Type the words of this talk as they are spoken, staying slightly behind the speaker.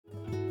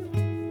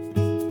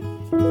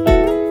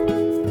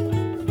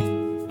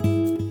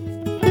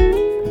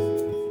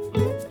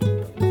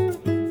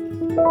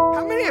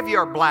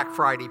are Black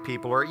Friday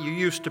people, or you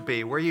used to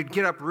be, where you'd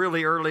get up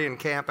really early and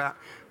camp out.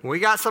 We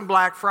got some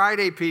Black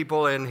Friday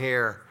people in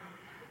here.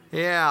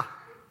 Yeah.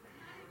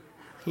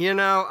 You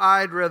know,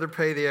 I'd rather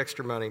pay the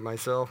extra money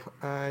myself.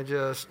 I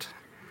know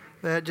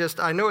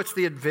it's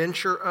the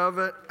adventure of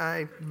it,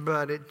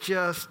 but it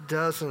just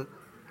doesn't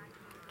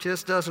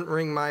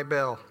ring my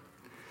bell.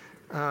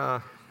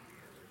 How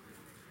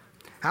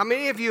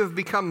many of you have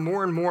become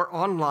more and more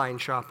online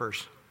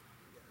shoppers?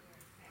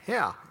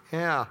 Yeah.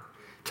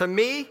 To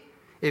me,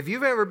 if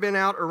you've ever been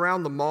out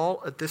around the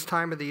mall at this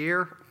time of the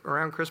year,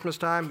 around Christmas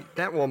time,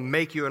 that will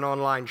make you an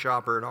online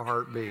shopper in a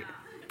heartbeat.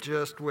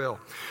 Just will.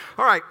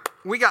 All right,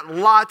 we got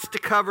lots to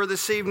cover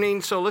this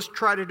evening, so let's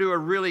try to do a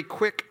really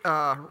quick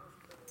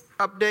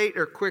update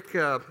or quick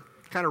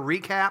kind of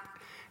recap,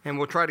 and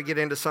we'll try to get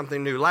into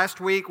something new.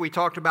 Last week, we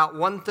talked about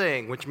one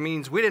thing, which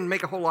means we didn't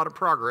make a whole lot of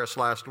progress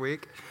last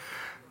week.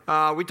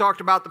 We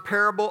talked about the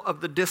parable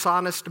of the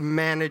dishonest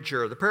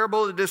manager. The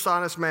parable of the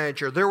dishonest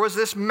manager. There was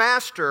this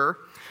master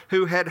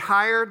who had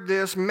hired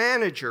this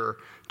manager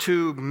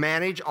to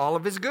manage all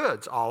of his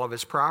goods, all of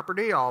his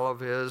property, all of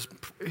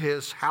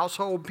his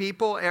household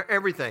people,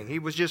 everything. He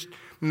was just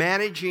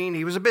managing.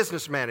 He was a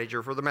business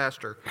manager for the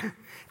master.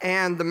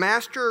 And the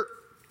master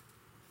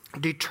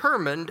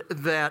determined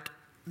that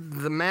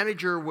the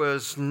manager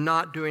was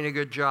not doing a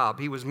good job.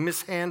 He was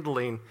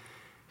mishandling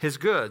his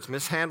goods,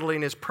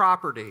 mishandling his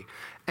property.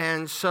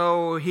 And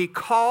so he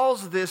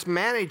calls this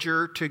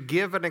manager to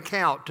give an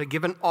account, to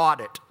give an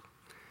audit.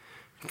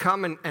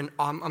 Come and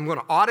I'm going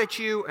to audit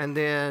you, and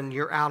then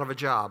you're out of a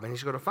job. And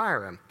he's going to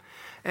fire him.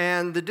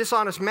 And the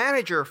dishonest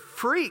manager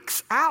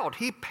freaks out.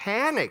 He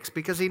panics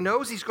because he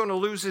knows he's going to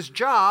lose his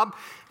job,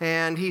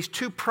 and he's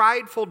too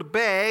prideful to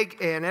beg,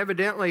 and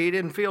evidently he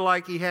didn't feel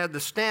like he had the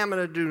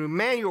stamina to do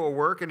manual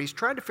work, and he's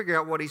trying to figure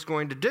out what he's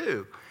going to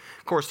do.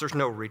 Of course, there's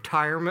no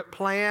retirement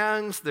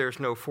plans, there's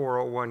no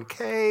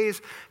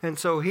 401ks, and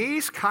so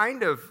he's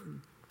kind of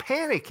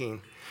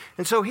panicking.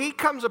 And so he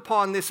comes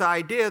upon this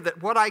idea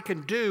that what I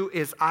can do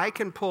is I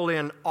can pull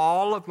in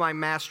all of my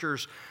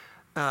master's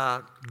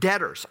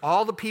debtors,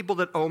 all the people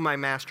that owe my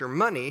master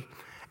money,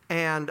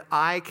 and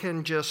I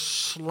can just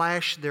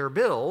slash their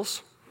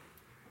bills.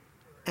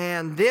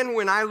 And then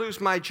when I lose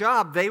my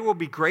job, they will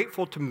be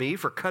grateful to me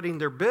for cutting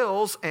their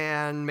bills,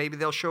 and maybe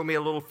they'll show me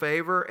a little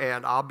favor,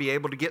 and I'll be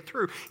able to get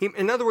through.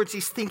 In other words,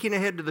 he's thinking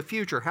ahead to the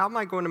future. How am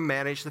I going to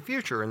manage the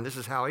future? And this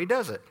is how he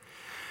does it.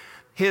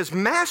 His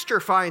master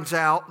finds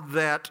out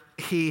that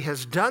he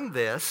has done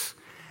this,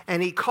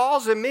 and he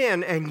calls him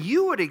in, and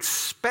you would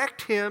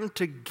expect him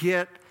to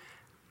get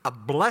a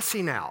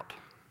blessing out.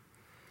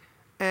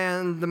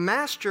 And the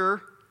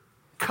master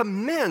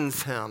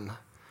commends him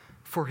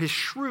for his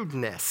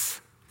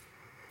shrewdness,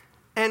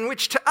 and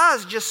which to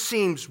us just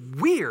seems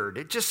weird.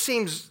 It just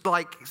seems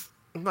like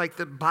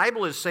the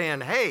Bible is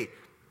saying, hey,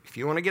 if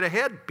you want to get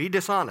ahead, be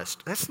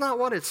dishonest. That's not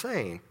what it's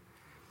saying.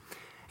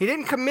 He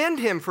didn't commend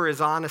him for his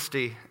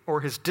honesty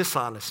or his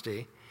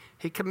dishonesty.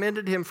 He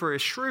commended him for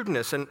his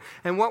shrewdness. And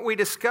what we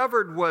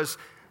discovered was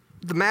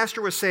the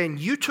master was saying,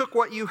 you took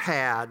what you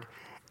had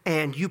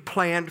and you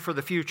planned for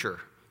the future.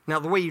 Now,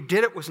 the way you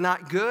did it was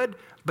not good,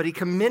 but he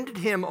commended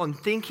him on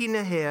thinking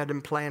ahead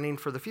and planning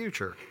for the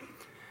future.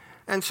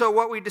 And so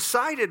what we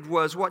decided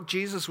was what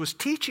Jesus was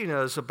teaching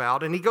us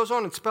about, and he goes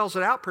on and spells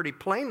it out pretty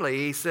plainly.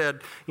 He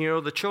said, you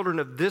know, the children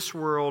of this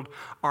world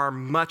are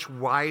much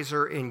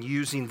wiser in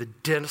using the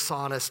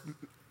dishonest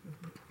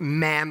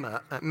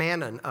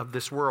mammon of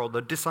this world,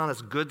 the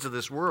dishonest goods of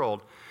this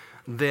world,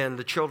 than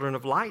the children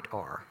of light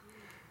are.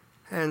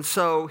 And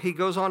so he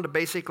goes on to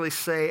basically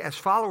say, as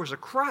followers of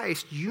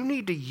Christ, you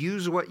need to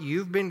use what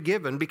you've been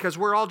given, because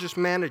we're all just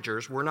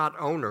managers. We're not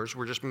owners.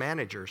 We're just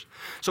managers.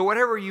 So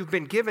whatever you've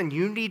been given,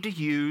 you need to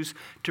use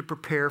to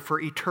prepare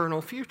for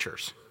eternal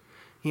futures.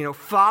 You know,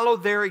 follow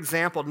their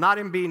example, not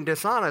in being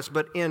dishonest,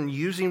 but in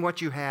using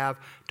what you have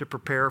to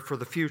prepare for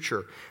the future.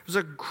 It was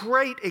a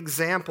great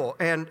example.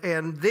 And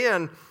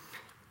then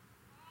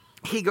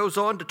he goes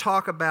on to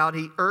talk about,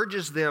 he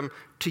urges them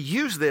to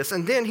use this,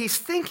 and then he's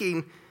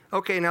thinking,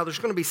 okay, now there's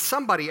going to be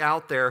somebody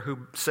out there who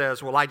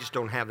says, well, I just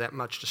don't have that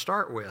much to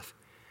start with.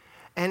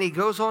 And he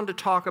goes on to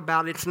talk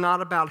about it's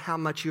not about how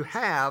much you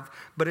have,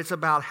 but it's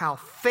about how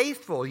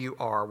faithful you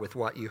are with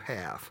what you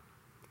have.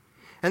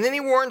 And then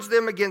he warns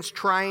them against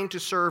trying to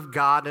serve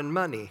God and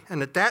money.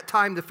 And at that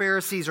time, the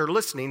Pharisees are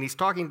listening. He's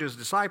talking to his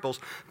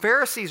disciples.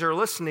 Pharisees are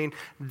listening.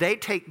 They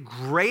take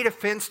great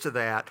offense to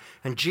that.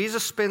 And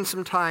Jesus spends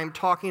some time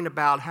talking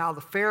about how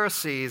the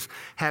Pharisees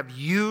have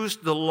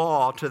used the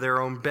law to their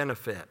own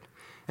benefit.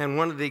 And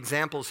one of the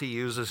examples he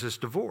uses is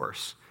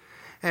divorce.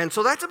 And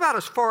so that's about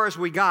as far as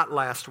we got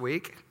last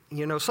week.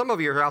 You know, some of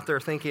you are out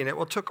there thinking,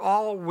 it took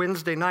all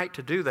Wednesday night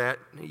to do that.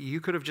 You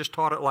could have just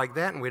taught it like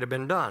that and we'd have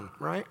been done,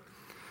 right?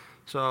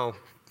 So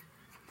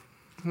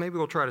maybe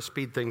we'll try to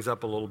speed things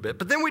up a little bit.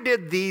 But then we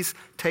did these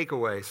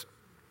takeaways.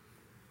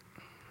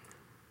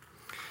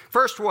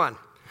 First one,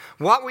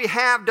 what we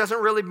have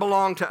doesn't really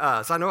belong to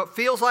us. I know it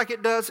feels like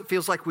it does. It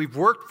feels like we've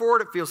worked for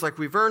it. It feels like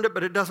we've earned it,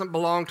 but it doesn't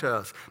belong to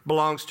us. It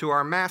belongs to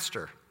our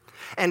master.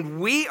 And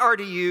we are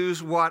to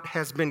use what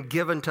has been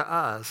given to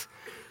us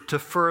to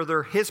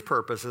further his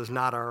purposes,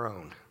 not our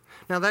own.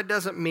 Now, that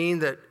doesn't mean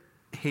that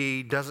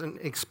he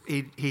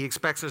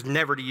expects us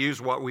never to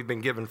use what we've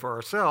been given for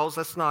ourselves.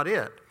 That's not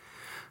it.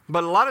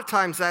 But a lot of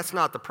times that's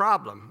not the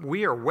problem.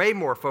 We are way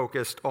more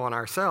focused on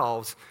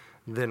ourselves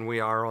than we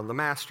are on the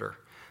master.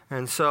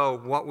 And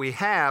so what we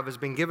have has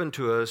been given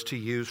to us to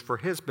use for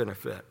his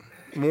benefit,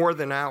 more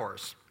than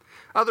ours.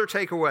 Other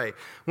takeaway,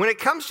 when it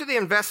comes to the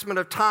investment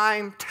of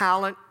time,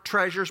 talent,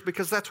 treasures,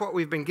 because that's what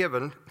we've been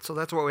given, so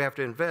that's what we have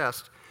to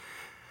invest,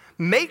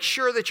 make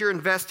sure that you're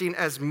investing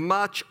as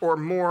much or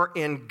more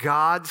in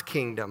God's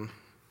kingdom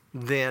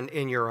than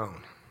in your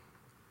own,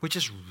 which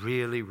is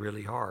really,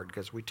 really hard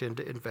because we tend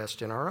to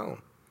invest in our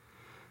own.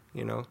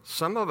 You know,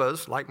 some of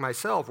us, like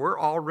myself, we're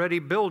already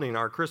building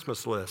our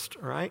Christmas list,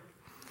 right?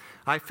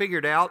 I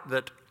figured out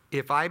that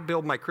if I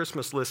build my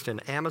Christmas list in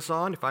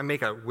Amazon, if I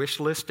make a wish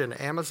list in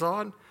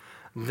Amazon,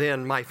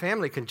 then my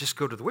family can just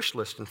go to the wish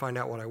list and find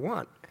out what I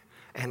want.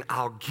 And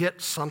I'll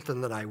get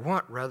something that I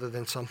want rather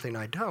than something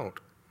I don't.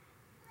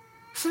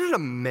 Isn't it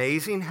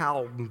amazing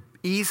how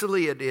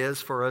easily it is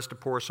for us to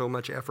pour so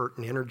much effort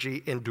and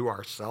energy into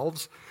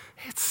ourselves?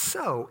 It's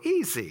so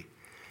easy.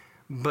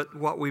 But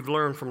what we've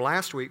learned from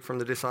last week from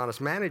the dishonest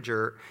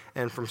manager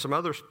and from some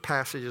other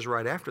passages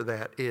right after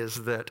that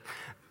is that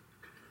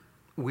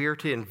we're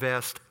to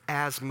invest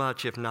as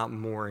much, if not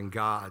more, in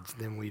God's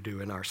than we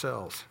do in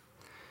ourselves.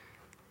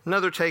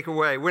 Another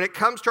takeaway, when it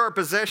comes to our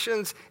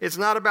possessions, it's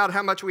not about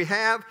how much we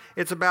have,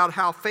 it's about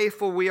how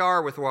faithful we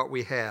are with what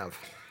we have.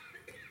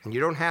 And you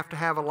don't have to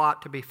have a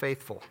lot to be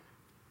faithful.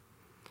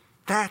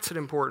 That's an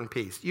important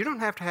piece. You don't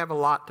have to have a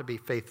lot to be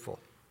faithful.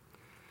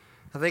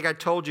 I think I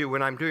told you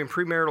when I'm doing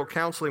premarital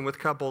counseling with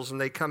couples and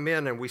they come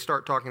in and we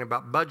start talking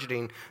about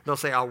budgeting, they'll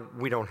say, oh,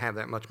 we don't have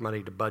that much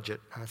money to budget.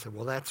 I said,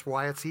 well, that's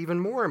why it's even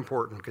more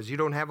important, because you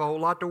don't have a whole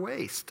lot to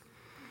waste.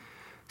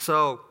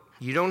 So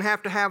you don't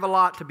have to have a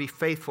lot to be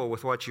faithful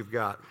with what you've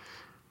got.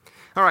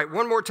 All right,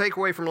 one more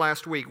takeaway from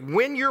last week.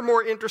 When you're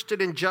more interested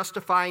in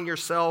justifying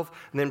yourself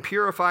than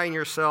purifying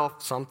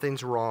yourself,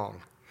 something's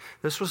wrong.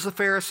 This was the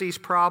Pharisees'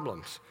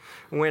 problems.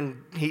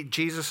 When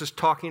Jesus is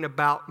talking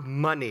about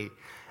money,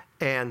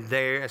 and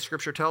they, as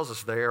Scripture tells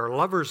us, they are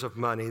lovers of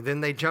money,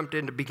 then they jumped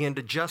in to begin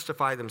to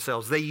justify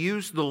themselves. They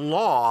used the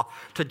law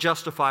to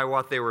justify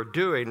what they were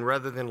doing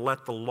rather than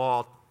let the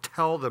law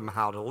tell them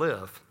how to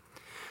live.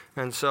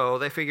 And so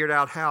they figured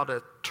out how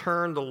to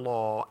turn the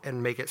law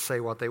and make it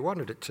say what they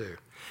wanted it to.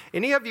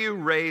 Any of you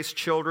raised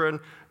children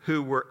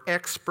who were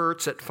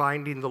experts at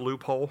finding the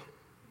loophole?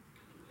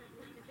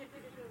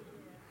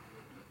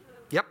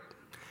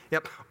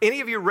 Yep.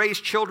 Any of you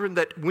raised children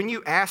that when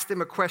you asked them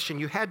a question,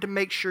 you had to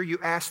make sure you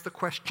asked the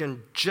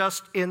question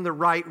just in the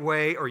right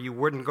way or you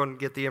weren't going to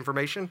get the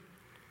information?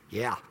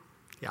 Yeah.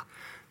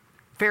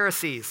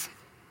 Pharisees.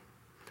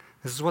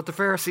 This is what the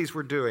Pharisees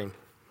were doing.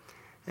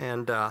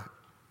 And I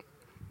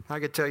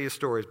could tell you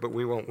stories, but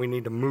we won't. We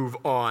need to move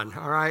on,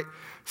 all right?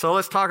 So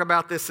let's talk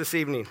about this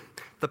evening.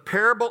 The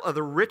parable of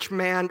the rich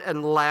man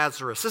and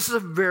Lazarus. This is a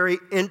very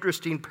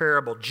interesting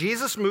parable.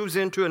 Jesus moves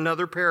into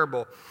another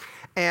parable,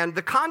 and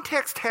the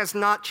context has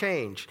not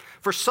changed.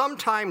 For some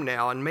time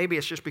now, and maybe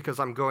it's just because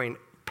I'm going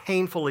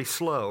painfully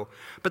slow,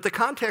 but the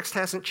context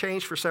hasn't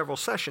changed for several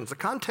sessions. The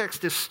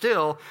context is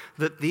still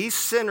that these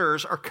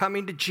sinners are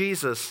coming to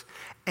Jesus,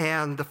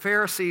 and the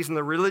Pharisees and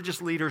the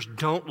religious leaders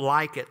don't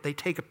like it. They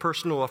take a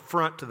personal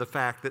affront to the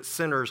fact that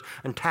sinners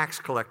and tax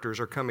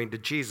collectors are coming to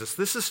Jesus.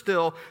 This is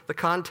still the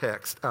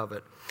context of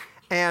it.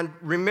 And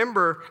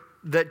remember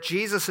that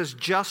Jesus has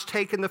just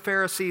taken the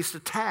Pharisees to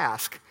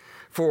task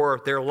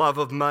for their love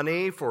of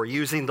money, for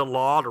using the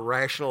law to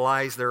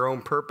rationalize their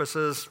own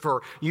purposes,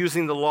 for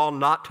using the law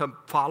not to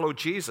follow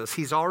Jesus.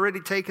 He's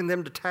already taken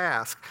them to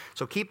task.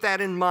 So keep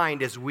that in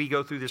mind as we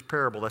go through this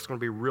parable. That's going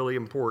to be really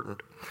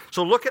important.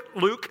 So look at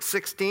Luke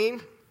 16,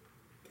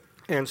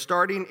 and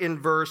starting in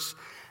verse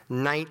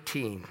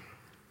 19.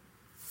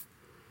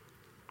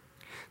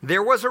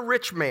 There was a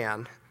rich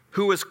man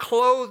who was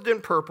clothed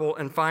in purple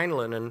and fine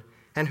linen,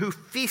 and who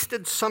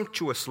feasted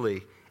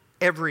sumptuously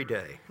every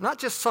day. Not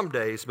just some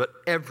days, but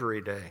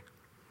every day.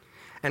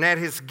 And at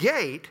his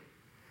gate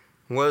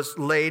was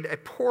laid a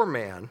poor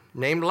man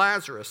named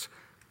Lazarus,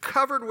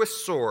 covered with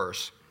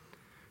sores,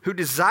 who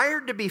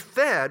desired to be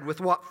fed with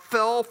what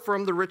fell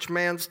from the rich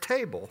man's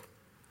table.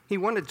 He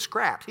wanted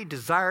scraps. He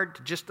desired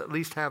to just at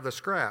least have the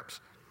scraps.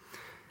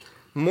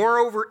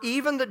 Moreover,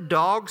 even the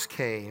dogs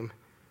came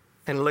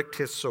and licked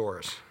his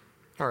sores.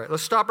 All right,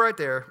 let's stop right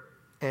there,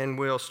 and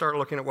we'll start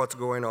looking at what's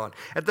going on.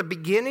 At the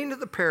beginning of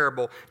the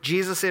parable,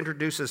 Jesus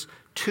introduces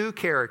two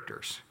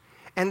characters,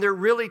 and they're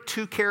really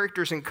two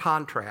characters in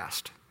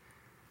contrast.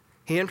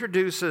 He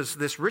introduces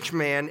this rich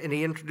man, and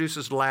he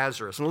introduces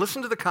Lazarus. And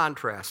listen to the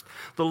contrast.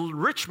 The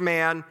rich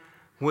man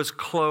was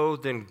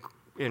clothed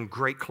in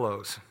great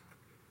clothes,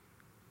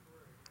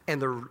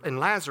 and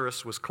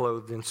Lazarus was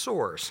clothed in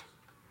sores.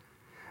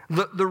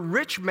 The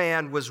rich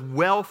man was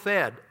well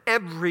fed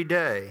every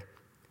day,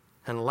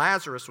 and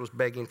Lazarus was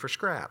begging for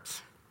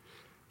scraps.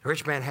 The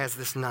rich man has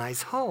this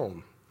nice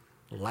home.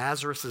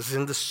 Lazarus is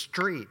in the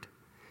street.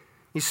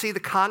 You see the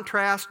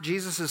contrast?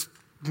 Jesus is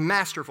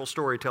masterful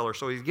storyteller.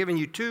 So he's giving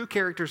you two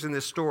characters in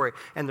this story,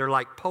 and they're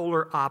like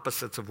polar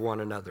opposites of one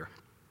another.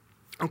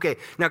 Okay,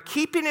 now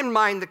keeping in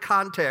mind the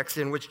context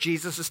in which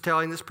Jesus is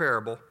telling this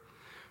parable,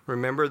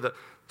 remember the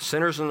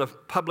sinners and the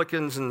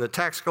publicans and the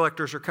tax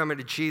collectors are coming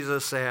to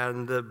Jesus,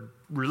 and the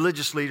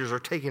religious leaders are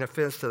taking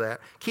offense to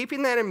that.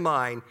 Keeping that in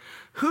mind,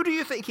 who do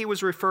you think he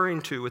was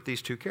referring to with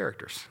these two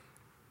characters?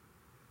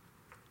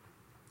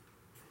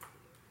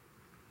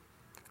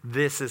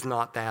 This is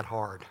not that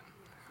hard,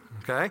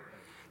 okay?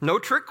 No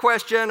trick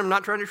question. I'm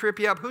not trying to trip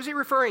you up. Who's he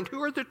referring to?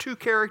 Who are the two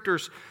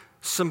characters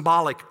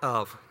symbolic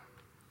of?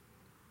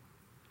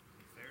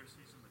 The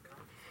Pharisees and the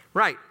Pharisees.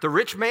 Right. The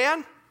rich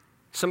man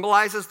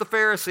symbolizes the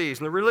Pharisees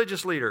and the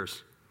religious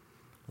leaders.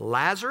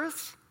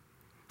 Lazarus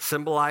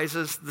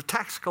symbolizes the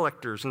tax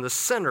collectors and the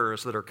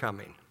sinners that are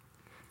coming.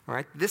 All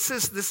right? This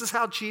is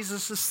how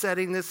Jesus is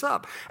setting this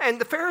up. And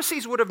the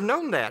Pharisees would have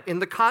known that in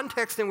the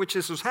context in which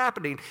this was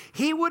happening.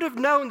 He would have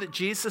known that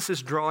Jesus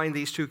is drawing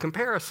these two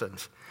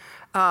comparisons.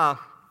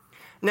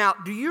 Now,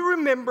 do you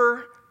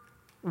remember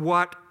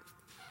what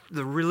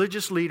the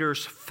religious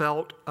leaders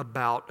felt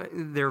about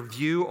their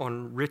view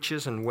on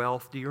riches and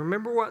wealth? Do you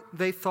remember what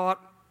they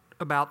thought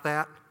about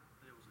that?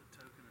 It was a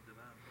token of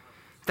divine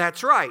providence.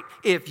 That's right.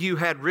 If you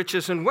had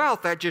riches and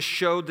wealth, that just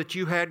showed that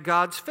you had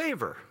God's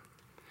favor,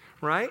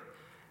 right?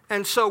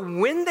 And so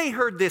when they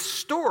heard this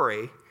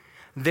story,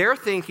 they're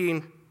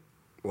thinking,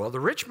 well, the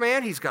rich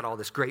man, he's got all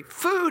this great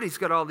food, he's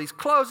got all these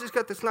clothes, he's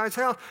got this nice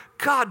house.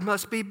 God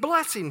must be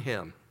blessing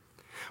him.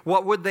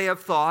 What would they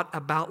have thought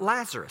about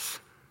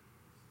Lazarus?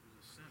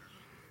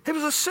 He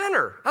was a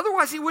sinner.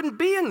 Otherwise, he wouldn't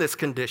be in this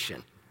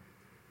condition.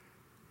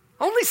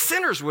 Only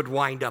sinners would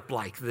wind up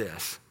like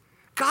this.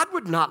 God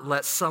would not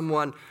let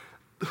someone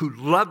who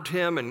loved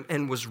him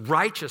and was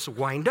righteous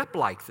wind up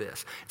like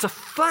this. It's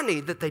funny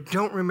that they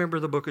don't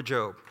remember the book of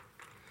Job.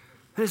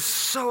 It is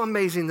so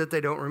amazing that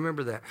they don't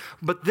remember that.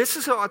 But this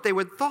is what they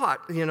would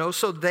thought,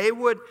 so they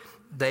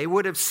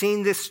would have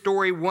seen this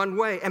story one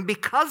way. And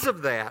because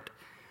of that,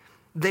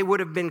 they would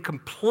have been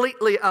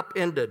completely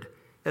upended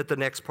at the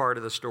next part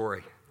of the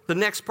story. The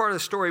next part of the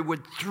story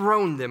would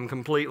thrown them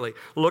completely.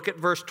 Look at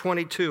verse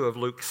 22 of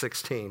Luke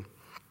 16.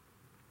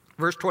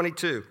 Verse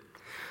 22.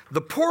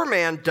 The poor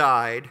man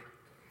died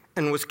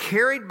and was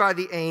carried by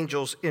the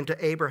angels into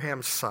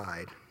Abraham's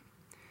side.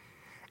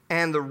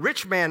 And the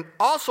rich man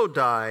also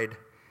died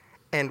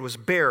and was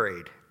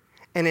buried.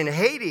 And in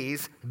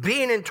Hades,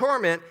 being in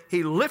torment,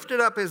 he lifted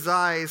up his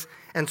eyes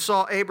and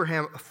saw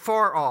Abraham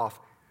far off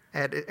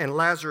and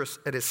Lazarus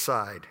at his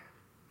side.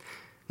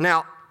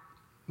 Now,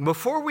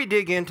 before we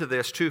dig into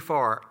this too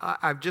far,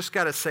 I've just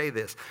got to say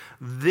this.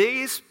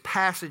 These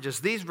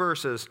passages, these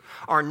verses,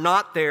 are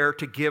not there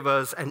to give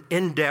us an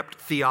in-depth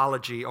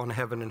theology on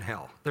heaven and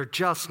hell. They're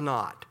just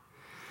not.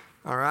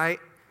 All right?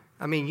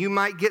 I mean, you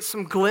might get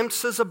some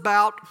glimpses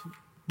about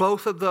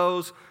both of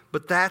those,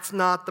 but that's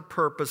not the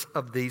purpose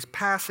of these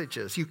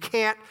passages. You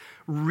can't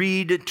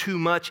read too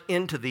much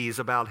into these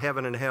about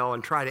heaven and hell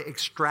and try to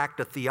extract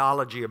a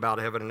theology about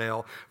heaven and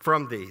hell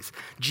from these.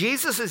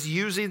 Jesus is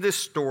using this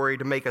story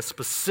to make a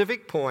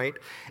specific point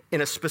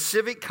in a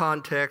specific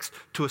context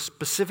to a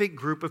specific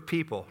group of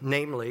people,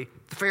 namely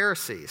the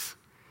Pharisees.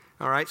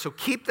 All right, so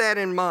keep that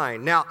in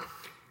mind. Now,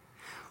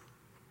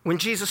 when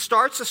Jesus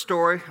starts the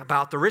story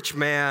about the rich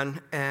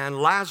man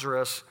and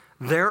Lazarus,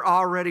 they're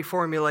already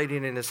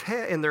formulating in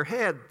their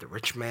head, the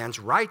rich man's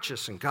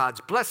righteous and God's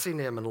blessing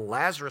him, and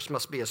Lazarus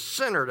must be a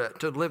sinner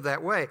to live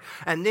that way.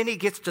 And then he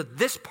gets to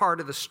this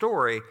part of the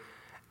story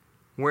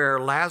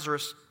where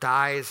Lazarus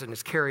dies and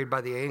is carried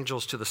by the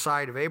angels to the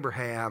side of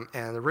Abraham,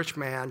 and the rich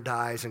man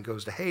dies and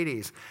goes to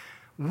Hades.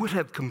 Would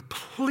have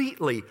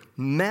completely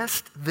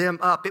messed them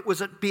up. It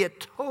would be a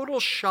total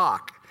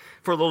shock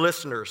for the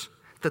listeners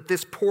that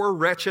this poor,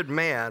 wretched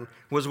man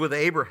was with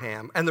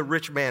Abraham and the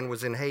rich man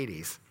was in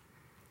Hades.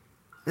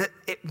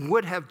 It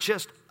would have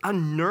just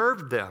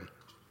unnerved them.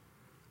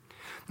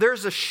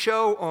 There's a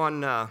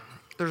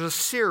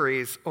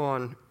series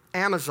on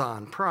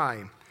Amazon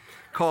Prime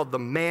called The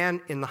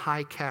Man in the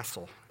High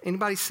Castle.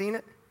 Anybody seen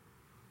it?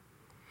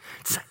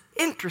 It's an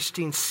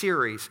interesting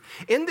series.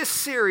 In this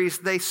series,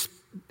 they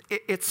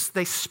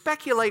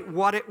speculate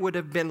what it would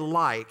have been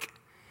like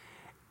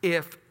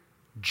if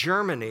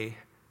Germany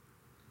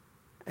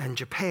and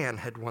Japan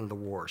had won the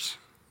wars.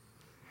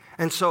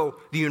 And so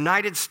the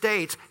United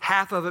States,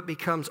 half of it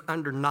becomes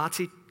under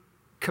Nazi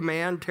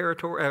command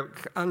territory,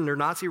 under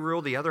Nazi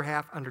rule, the other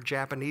half under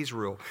Japanese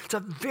rule.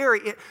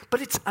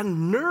 But it's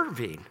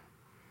unnerving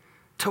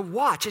to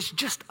watch. It's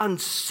just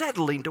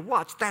unsettling to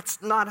watch.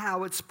 That's not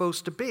how it's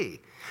supposed to be.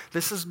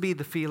 This is the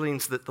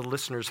feelings that the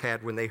listeners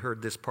had when they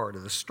heard this part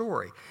of the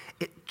story.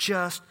 It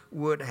just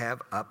would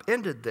have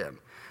upended them.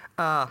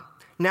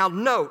 Now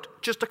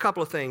note, just a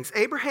couple of things.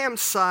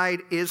 Abraham's side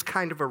is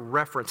kind of a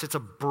reference. It's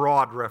a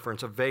broad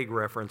reference, a vague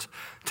reference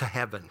to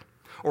heaven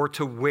or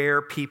to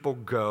where people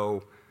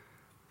go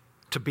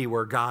to be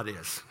where God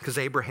is, because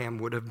Abraham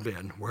would have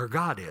been where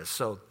God is.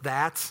 So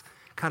that's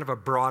kind of a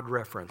broad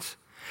reference.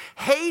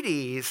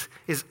 Hades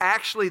is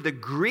actually the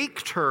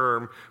Greek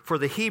term for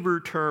the Hebrew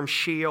term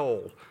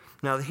Sheol.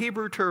 Now, the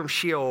Hebrew term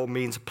Sheol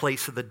means a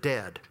place of the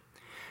dead.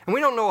 And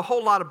we don't know a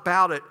whole lot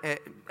about it.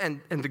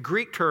 And the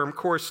Greek term, of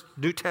course,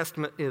 New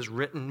Testament is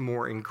written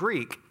more in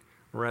Greek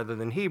rather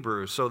than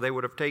Hebrew. So they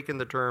would have taken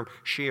the term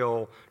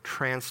Sheol,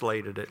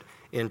 translated it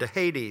into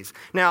Hades.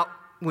 Now,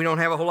 we don't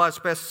have a whole lot of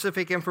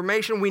specific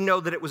information. We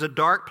know that it was a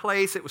dark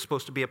place. It was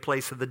supposed to be a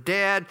place of the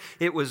dead.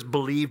 It was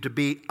believed to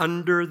be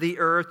under the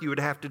earth. You would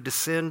have to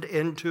descend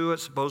into it.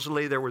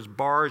 Supposedly there was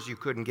bars. You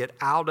couldn't get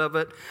out of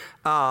it.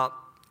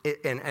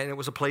 And it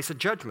was a place of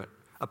judgment,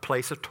 a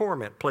place of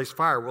torment, a place of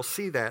fire. We'll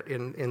see that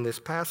in this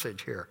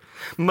passage here.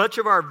 Much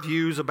of our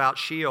views about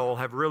Sheol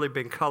have really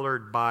been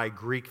colored by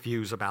Greek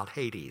views about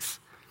Hades.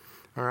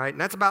 All right,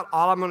 and that's about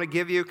all I'm going to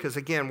give you because,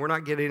 again, we're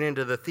not getting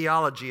into the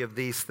theology of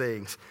these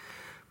things.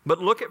 But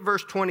look at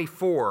verse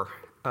 24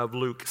 of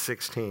Luke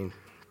 16.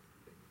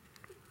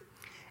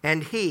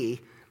 And he,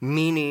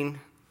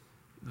 meaning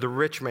the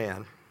rich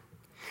man,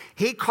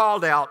 he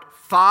called out,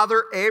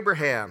 Father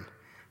Abraham,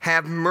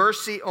 have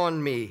mercy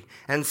on me,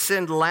 and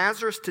send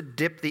Lazarus to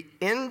dip the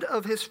end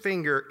of his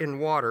finger in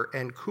water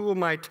and cool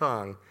my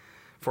tongue,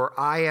 for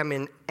I am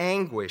in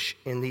anguish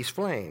in these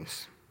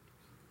flames.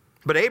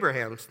 But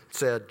Abraham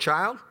said,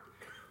 Child,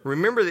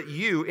 remember that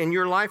you in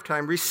your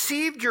lifetime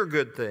received your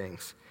good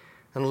things,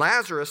 and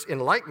Lazarus in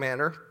like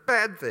manner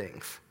bad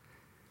things.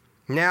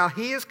 Now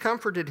he is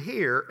comforted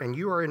here, and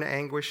you are in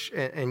anguish.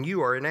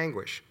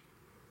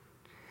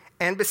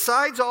 And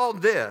besides all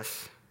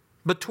this,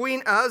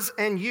 between us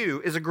and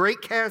you is a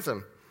great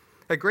chasm.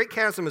 A great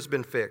chasm has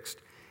been fixed,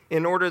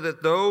 in order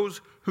that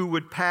those who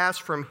would pass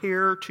from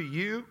here to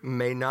you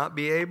may not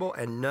be able,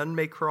 and none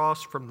may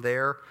cross from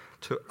there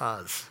to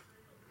us.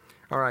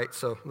 All right,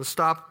 so let's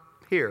stop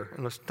here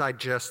and let's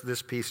digest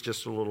this piece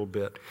just a little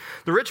bit.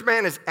 The rich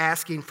man is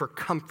asking for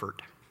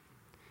comfort.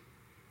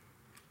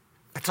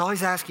 That's all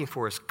he's asking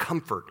for is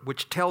comfort,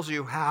 which tells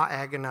you how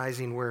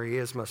agonizing where he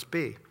is must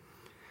be.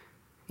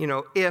 You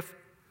know, if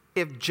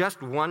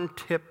just one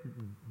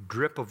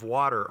drip of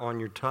water on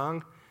your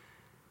tongue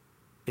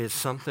is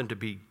something to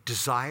be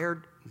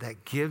desired,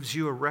 that gives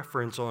you a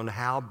reference on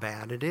how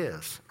bad it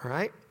is, all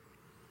right?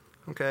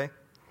 Okay?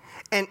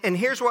 And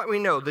here's what we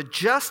know. The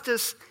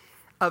justice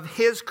of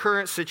his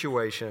current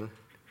situation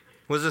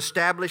was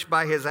established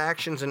by his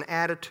actions and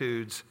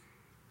attitudes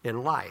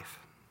in life.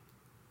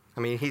 I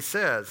mean, he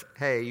says,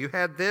 hey, you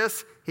had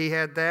this, he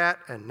had that,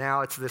 and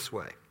now it's this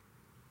way.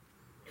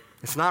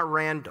 It's not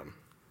random.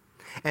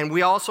 And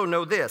we also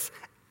know this,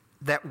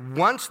 that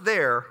once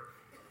there,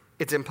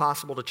 it's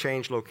impossible to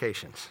change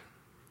locations.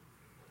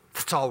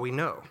 That's all we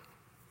know.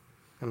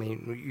 I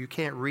mean, you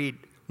can't read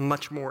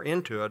much more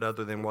into it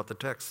other than what the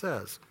text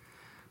says.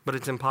 But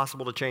it's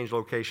impossible to change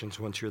locations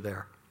once you're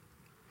there.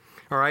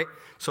 All right,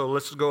 so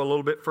let's go a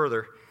little bit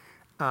further.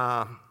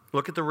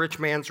 Look at the rich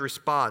man's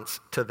response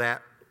to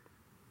that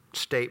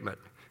statement.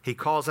 He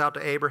calls out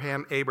to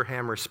Abraham.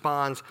 Abraham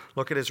responds.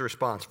 Look at his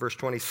response, verse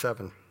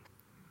 27.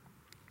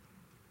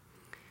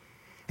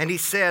 And he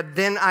said,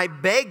 Then I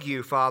beg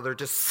you, Father,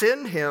 to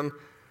send him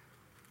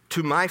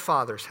to my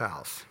father's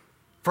house,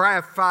 for I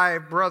have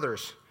 5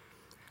 brothers,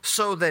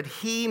 so that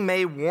he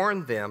may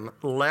warn them,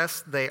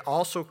 lest they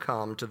also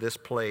come to this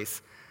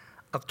place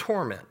of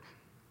torment.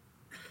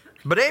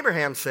 But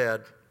Abraham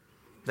said,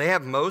 They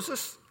have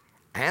Moses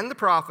and the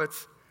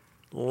prophets,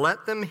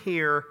 let them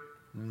hear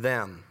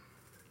them.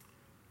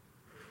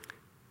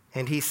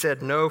 And he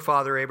said, No,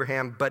 Father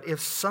Abraham, but if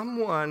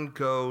someone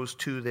goes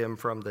to them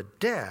from the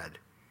dead,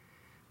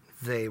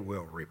 they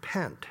will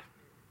repent.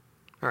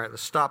 All right,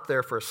 let's stop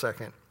there for a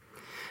second.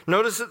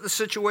 Notice that the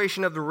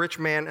situation of the rich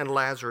man and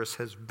Lazarus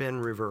has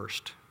been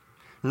reversed.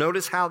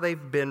 Notice how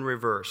they've been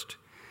reversed.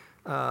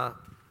 One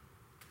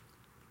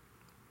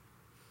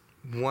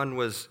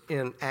was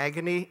in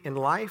agony in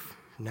life,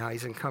 now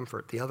he's in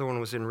comfort. The other one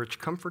was in rich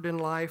comfort in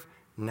life,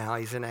 now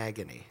he's in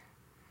agony.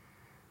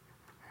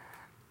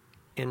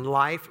 In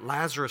life,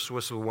 Lazarus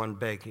was the one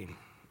begging.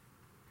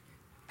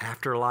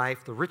 After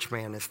life, the rich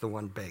man is the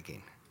one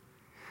begging.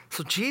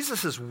 So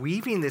Jesus is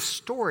weaving this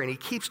story, and he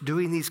keeps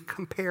doing these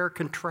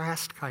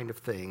compare-contrast kind of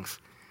things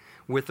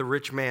with the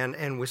rich man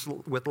and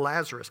with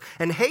Lazarus.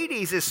 And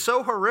Hades is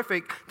so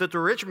horrific that the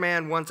rich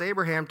man wants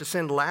Abraham to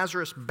send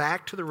Lazarus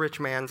back to the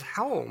rich man's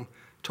home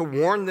to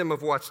warn them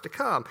of what's to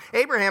come.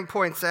 Abraham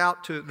points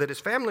out that his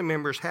family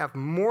members have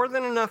more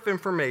than enough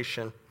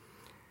information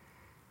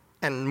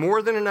and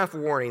more than enough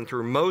warning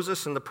through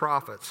Moses and the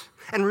prophets.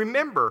 And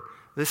remember,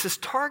 this is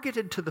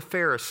targeted to the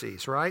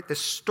Pharisees, right? This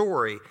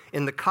story,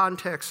 in the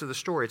context of the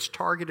story, it's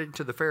targeted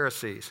to the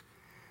Pharisees.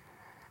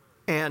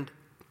 And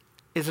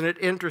isn't it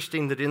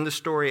interesting that in the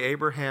story,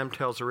 Abraham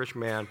tells the rich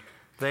man,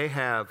 they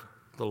have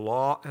the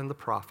law and the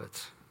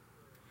prophets.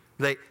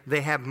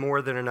 They have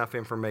more than enough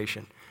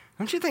information.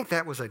 Don't you think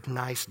that was a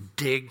nice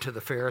dig to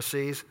the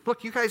Pharisees?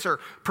 Look, you guys are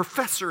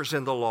professors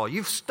in the law.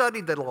 You've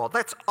studied the law.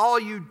 That's all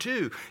you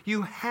do.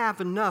 You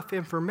have enough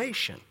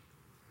information.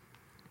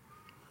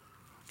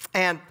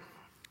 And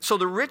so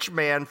the rich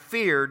man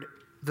feared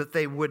that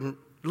they wouldn't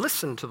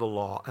listen to the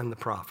law and the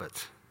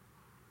prophets,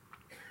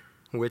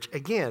 which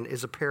again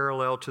is a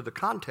parallel to the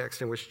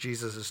context in which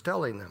Jesus is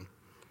telling them.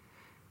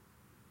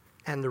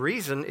 And the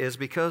reason is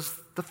because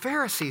the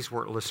Pharisees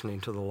weren't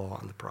listening to the law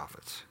and the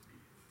prophets.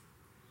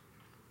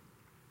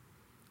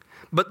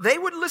 But they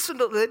would listen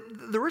to,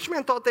 the rich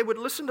man thought they would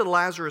listen to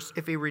Lazarus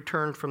if he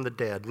returned from the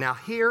dead. Now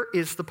here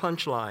is the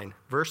punchline.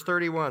 Verse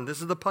 31, this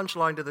is the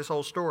punchline to this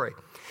whole story.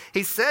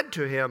 He said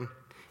to him,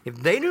 if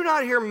they do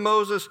not hear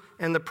Moses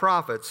and the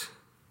prophets,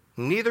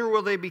 neither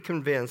will they be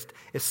convinced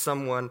if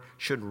someone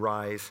should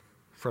rise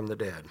from the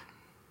dead.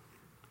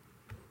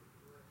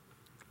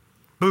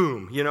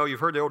 Boom. You know,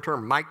 you've heard the old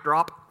term, mic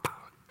drop.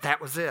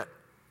 That was it.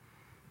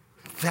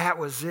 That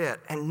was it.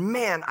 And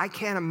man, I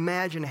can't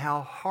imagine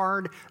how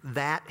hard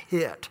that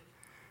hit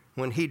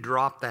when he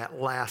dropped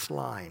that last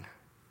line.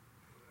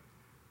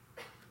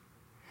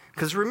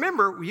 Because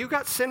remember, you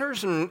got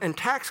sinners and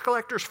tax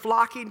collectors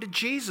flocking to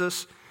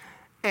Jesus,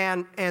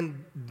 and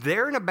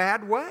they're in a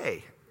bad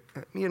way.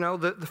 You know,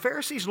 the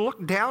Pharisees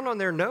look down on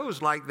their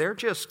nose like they're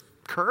just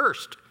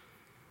cursed.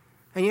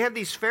 And you have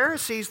these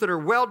Pharisees that are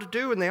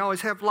well-to-do, and they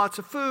always have lots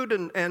of food,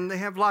 and they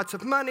have lots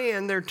of money,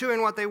 and they're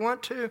doing what they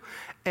want to.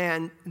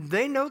 And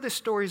they know this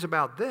story's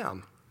about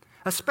them,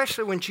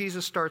 especially when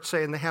Jesus starts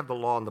saying they have the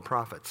law and the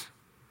prophets.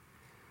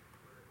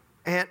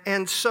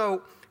 And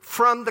so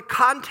from the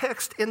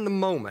context in the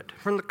moment,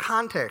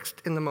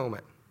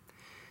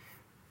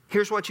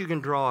 here's what you can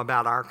draw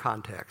about our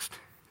context.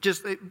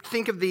 Just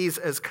think of these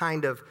as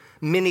kind of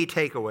mini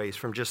takeaways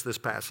from just this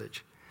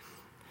passage.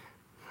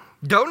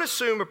 Don't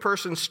assume a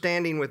person's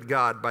standing with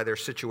God by their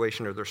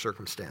situation or their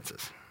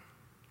circumstances.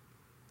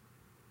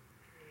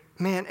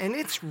 Man, and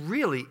it's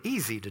really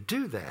easy to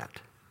do that.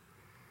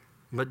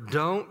 But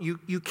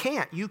you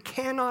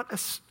cannot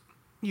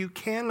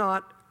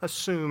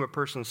assume a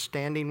person's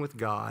standing with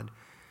God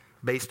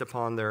based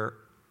upon their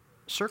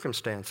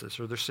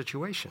circumstances or their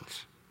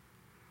situations.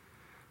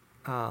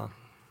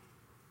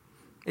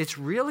 It's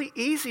really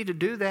easy to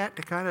do that,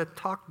 to kind of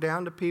talk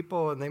down to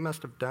people and they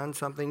must have done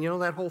something. You know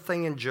that whole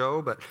thing in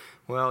Job, but,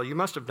 well, you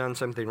must have done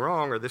something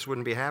wrong or this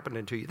wouldn't be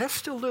happening to you. That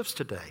still lives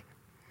today.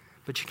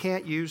 But you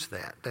can't use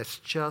that. That's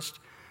just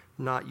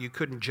not, you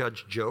couldn't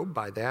judge Job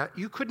by that.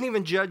 You couldn't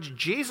even judge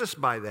Jesus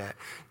by that.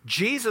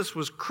 Jesus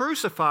was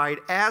crucified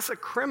as a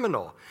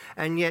criminal,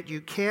 and yet you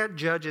can't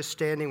judge his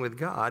standing with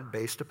God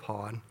based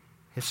upon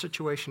his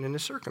situation and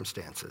his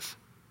circumstances.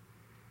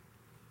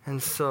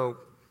 And so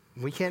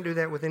we can't do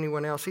that with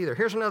anyone else either.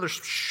 Here's another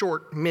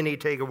short mini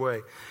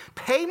takeaway.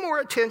 Pay more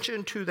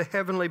attention to the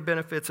heavenly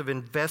benefits of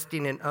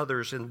investing in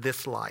others in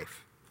this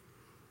life.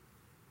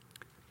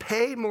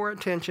 Pay more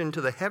attention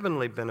to the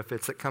heavenly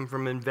benefits that come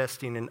from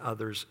investing in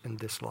others in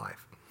this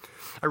life.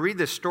 I read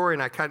this story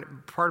and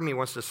part of me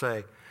wants to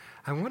say,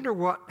 I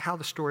wonder how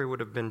the story would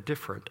have been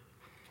different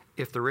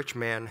if the rich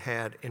man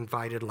had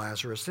invited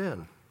Lazarus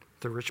in.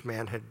 The rich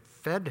man had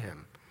fed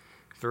him.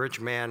 The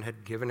rich man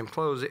had given him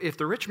clothes. If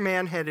the rich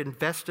man had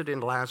invested in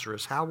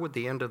Lazarus, how would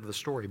the end of the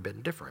story have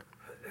been different?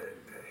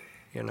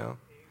 You know?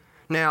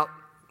 Now,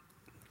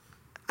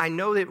 I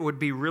know that it would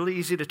be really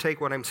easy to take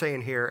what I'm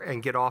saying here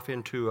and get off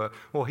into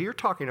you're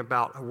talking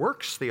about a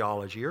works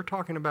theology. You're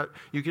talking about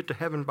you get to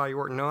heaven by your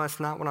work. No, that's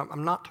not what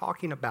I'm not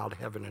talking about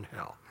heaven and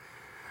hell.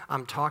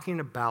 I'm talking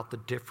about the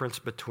difference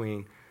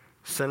between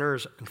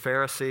sinners and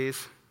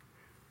Pharisees,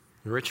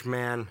 the rich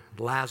man,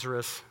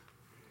 Lazarus,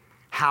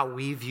 how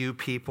we view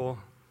people,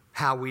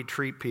 how we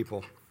treat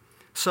people.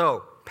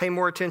 So, pay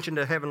more attention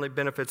to heavenly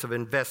benefits of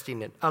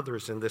investing in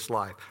others in this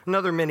life.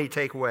 Another mini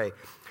takeaway.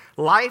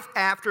 Life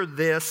after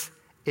this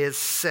is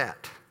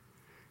set.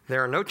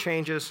 There are no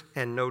changes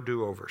and no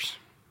do-overs.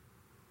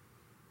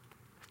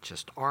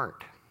 Just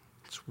aren't.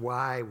 That's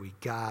why we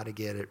got to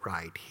get it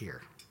right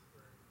here.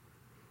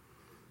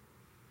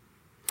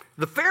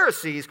 The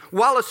Pharisees,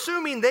 while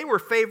assuming they were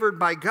favored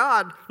by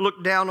God,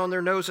 looked down on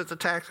their nose at the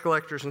tax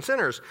collectors and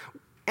sinners.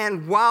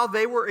 And while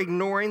they were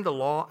ignoring the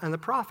law and the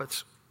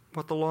prophets,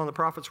 what the law and the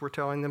prophets were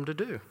telling them to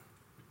do.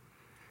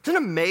 Isn't it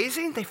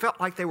amazing? They felt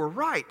like they were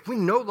right. We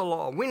know the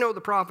law. We know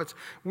the prophets.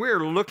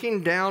 We're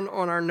looking down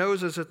on our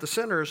noses at the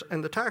sinners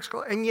and the tax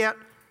collectors, and yet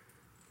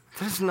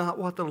that's not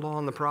what the law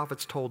and the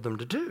prophets told them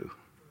to do.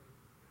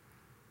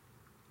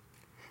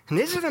 And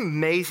isn't it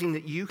amazing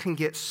that you can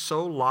get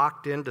so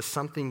locked into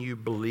something you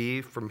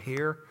believe from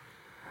here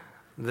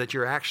that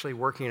you're actually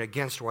working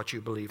against what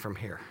you believe from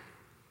here?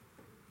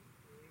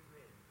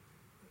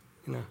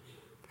 You know,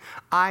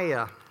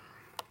 I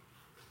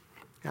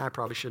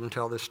probably shouldn't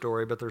tell this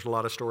story, but there's a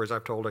lot of stories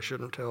I've told I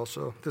shouldn't tell,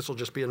 so this will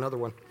just be another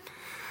one.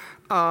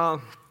 I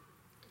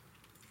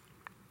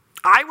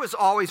was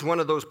always one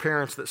of those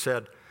parents that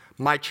said,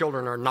 my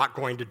children are not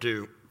going to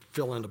do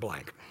fill in the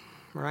blank,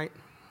 right?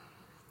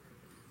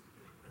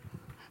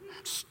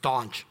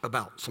 Staunch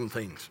about some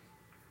things.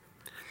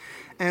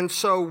 And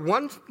so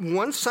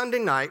one Sunday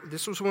night,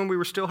 this was when we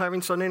were still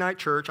having Sunday night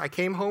church, I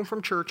came home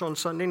from church on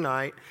Sunday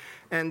night,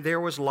 and there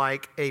was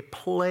like a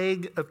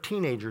plague of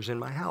teenagers in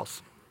my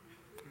house.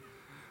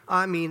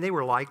 I mean, they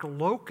were like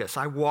locusts.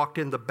 I walked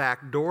in the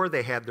back door.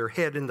 They had their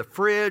head in the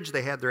fridge.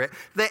 They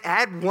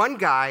had one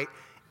guy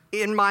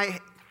in my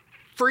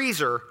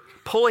freezer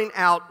pulling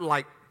out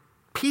like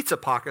pizza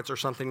pockets or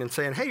something and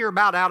saying, hey, you're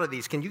about out of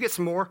these. Can you get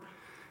some more?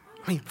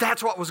 I mean,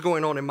 that's what was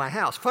going on in my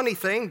house. Funny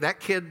thing, that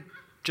kid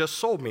just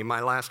sold me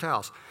my last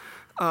house.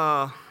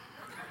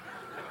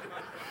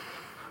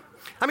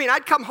 I mean,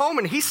 I'd come home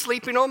and he's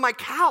sleeping on my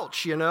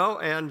couch, you know,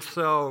 and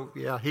so,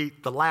 yeah,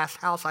 the last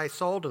house I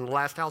sold and the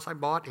last house I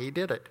bought, he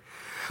did it.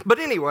 But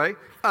anyway,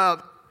 I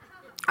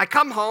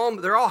come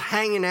home, they're all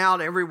hanging out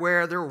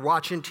everywhere, they're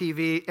watching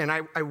TV, and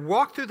I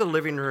walk through the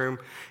living room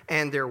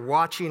and they're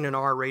watching an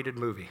R-rated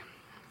movie.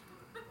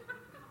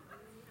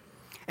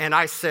 And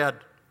I said,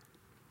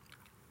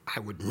 I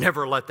would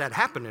never let that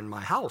happen in my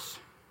house.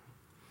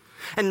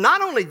 And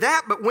not only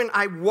that, but when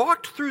I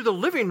walked through the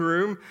living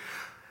room,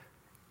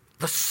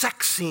 the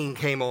sex scene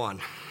came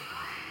on.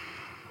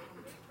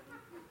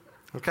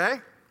 Okay?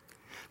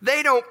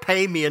 They don't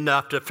pay me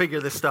enough to figure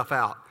this stuff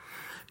out.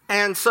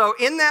 And so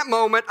in that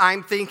moment,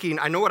 I'm thinking,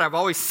 I know what I've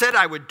always said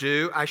I would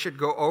do. I should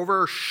go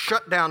over,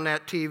 shut down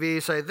that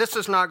TV, say, this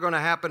is not going to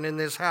happen in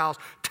this house,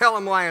 tell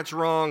them why it's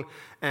wrong,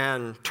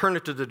 and turn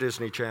it to the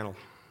Disney Channel.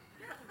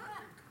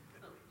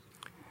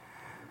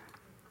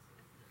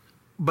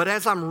 But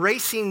as I'm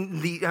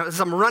running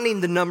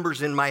the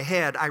numbers in my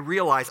head, I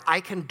realize I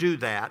can do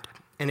that.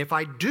 And if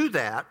I do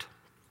that,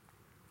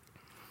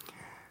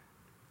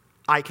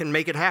 I can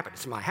make it happen.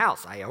 It's my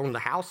house. I own the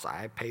house.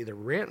 I pay the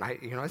rent.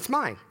 It's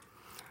mine.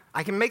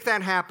 I can make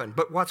that happen.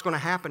 But what's going to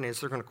happen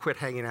is they're going to quit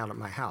hanging out at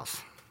my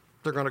house.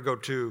 They're going to go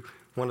to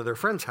one of their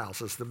friends'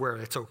 houses where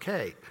it's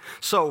okay.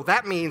 So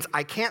that means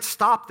I can't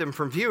stop them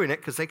from viewing it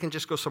because they can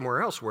just go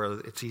somewhere else where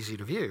it's easy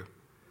to view.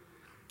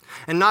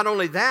 And not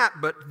only that,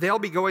 but they'll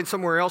be going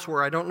somewhere else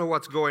where I don't know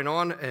what's going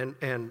on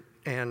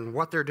and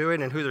what they're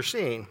doing and who they're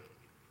seeing.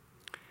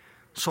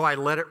 So I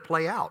let it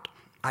play out.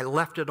 I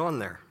left it on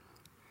there.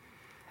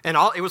 And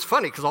it was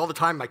funny because all the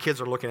time my kids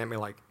are looking at me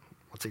like,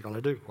 what's he going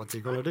to do? What's he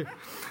going to do?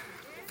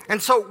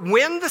 And so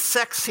when the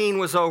sex scene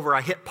was over,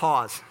 I hit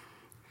pause.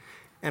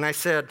 And I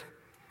said,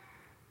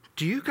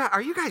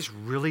 are you guys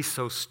really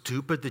so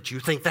stupid that you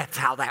think that's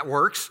how that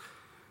works?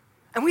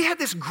 And we had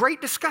this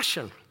great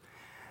discussion.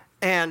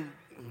 And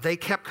they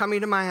kept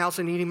coming to my house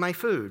and eating my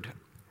food.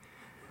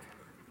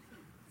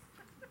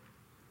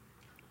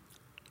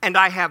 And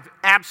I have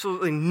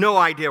absolutely no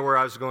idea where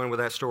I was going with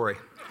that story.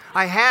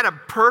 I had a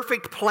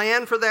perfect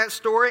plan for that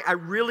story. I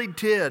really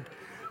did.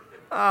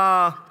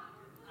 But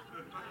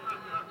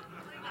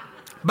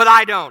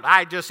I don't.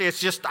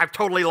 I've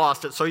totally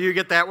lost it. So you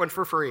get that one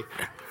for free.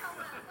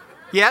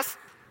 Yes?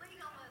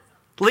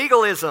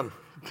 Legalism.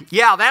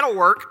 Yeah, that'll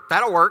work.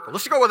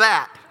 Let's go with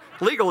that.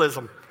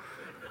 Legalism.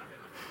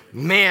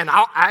 Man,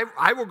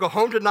 I will go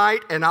home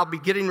tonight and I'll be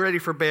getting ready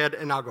for bed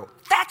and I'll go,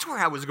 that's where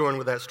I was going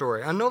with that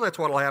story. I know that's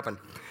what will happen.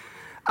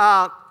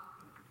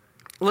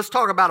 Let's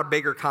talk about a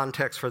bigger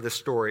context for this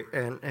story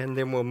and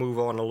then we'll move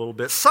on a little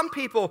bit. Some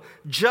people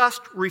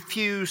just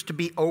refuse to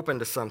be open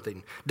to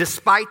something.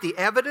 Despite the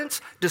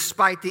evidence,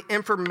 despite the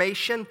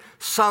information,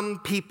 some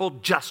people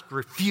just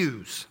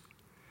refuse.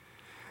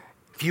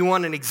 If you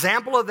want an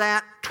example of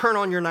that, turn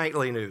on your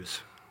nightly news.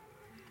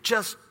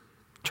 Just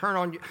turn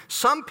on.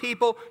 Some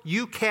people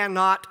you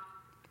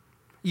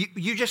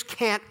just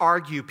can't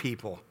argue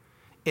people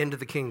into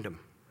the kingdom.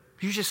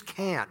 You just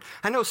can't.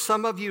 I know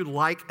some of you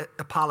like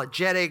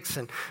apologetics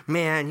and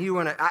man, you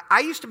want to.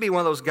 I used to be one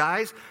of those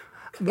guys.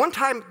 One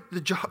time,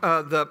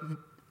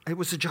 it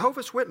was the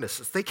Jehovah's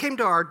Witnesses. They came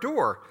to our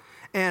door,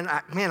 and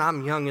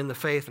I'm young in the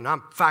faith and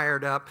I'm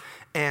fired up,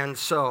 and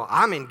so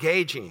I'm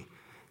engaging.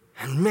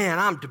 And man,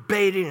 I'm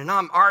debating and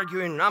I'm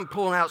arguing and I'm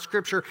pulling out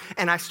scripture.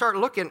 And I start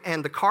looking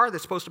and the car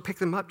that's supposed to pick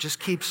them up just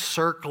keeps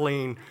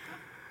circling,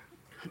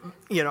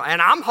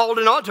 and I'm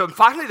holding on to them.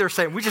 Finally, they're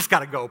saying, we just got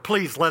to go.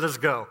 Please let us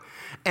go.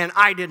 And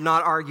I did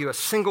not argue a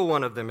single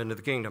one of them into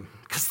the kingdom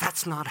because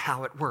that's not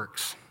how it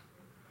works.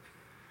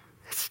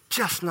 It's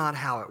just not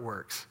how it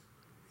works.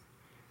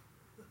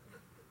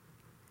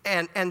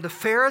 And the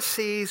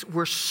Pharisees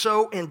were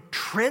so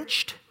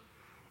entrenched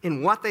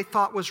in what they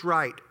thought was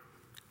right.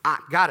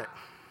 Got it.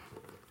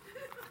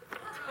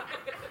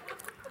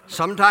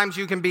 Sometimes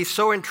you can be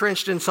so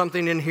entrenched in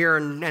something in here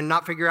and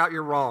not figure out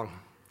you're wrong.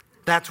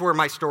 That's where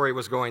my story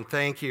was going.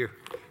 Thank you.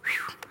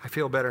 Whew, I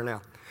feel better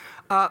now.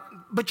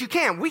 But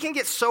we can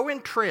get so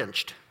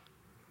entrenched.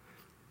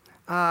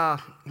 I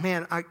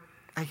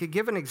could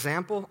give an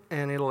example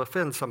and it'll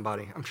offend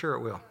somebody. I'm sure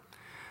it will.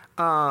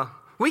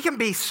 We can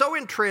be so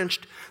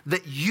entrenched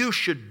that you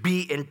should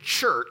be in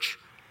church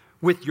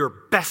with your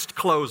best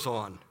clothes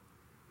on.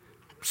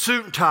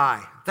 Suit and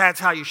tie.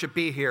 That's how you should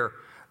be here.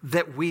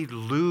 That we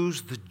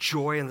lose the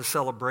joy and the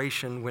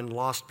celebration when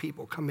lost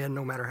people come in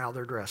no matter how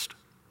they're dressed.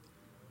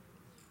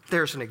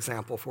 There's an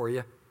example for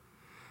you.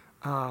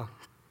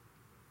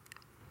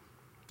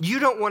 You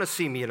don't want to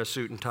see me in a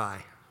suit and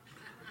tie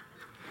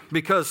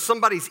because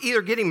somebody's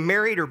either getting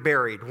married or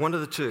buried, one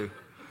of the two.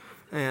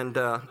 And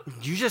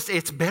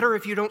it's better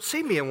if you don't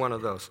see me in one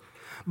of those.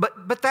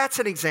 But that's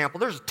an example.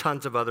 There's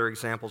tons of other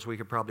examples we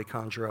could probably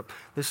conjure up.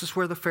 This is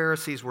where the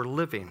Pharisees were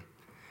living.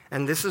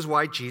 And this is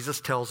why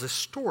Jesus tells this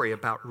story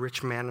about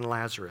rich man and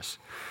Lazarus.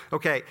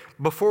 Okay,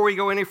 before we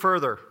go any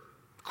further,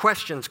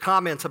 questions,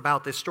 comments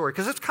about this story,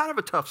 because it's kind of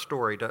a tough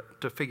story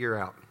to figure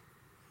out.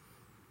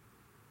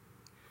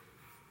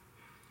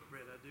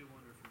 Bret, I do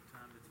wonder from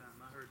time to time.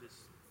 I heard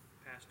this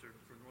pastor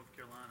from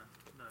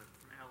from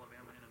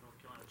Alabama in a North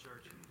Carolina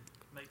church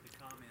make the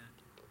comment,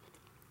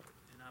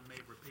 and I may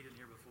have repeated it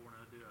here before,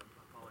 and I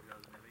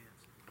apologize in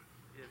advance.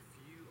 If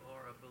you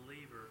are a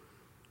believer,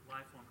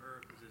 life on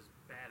earth is as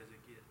bad as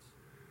it gets.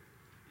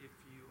 If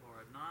you are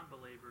a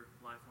non-believer,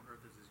 life on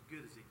earth is as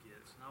good as it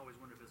gets. And I always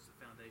wonder if the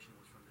foundation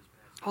was from this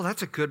passage. Oh,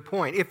 that's a good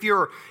point. If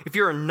you're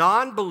a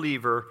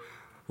non-believer,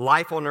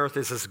 life on earth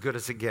is as good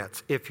as it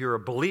gets. If you're a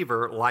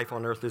believer, life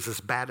on earth is as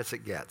bad as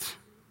it gets.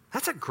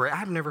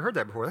 I've never heard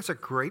that before. That's a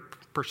great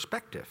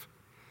perspective.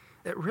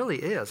 It really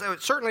is.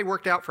 It certainly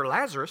worked out for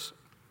Lazarus,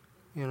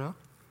 you know.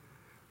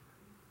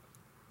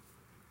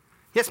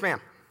 Yes, ma'am.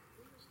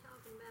 We was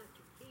talking about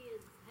your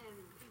kids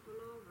having people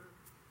over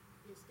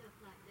and stuff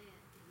like that,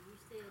 and you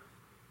said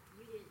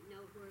you didn't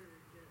know where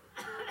to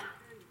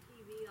turn the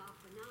TV off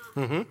or not.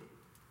 Mm-hmm.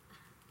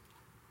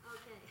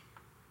 Okay.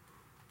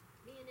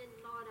 Being in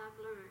the Lord, I've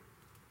learned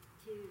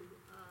to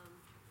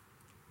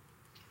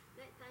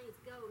let things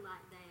go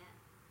like that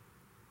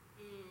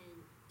and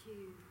to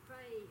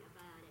pray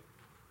about it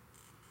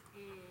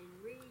and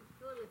read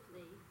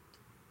foolishly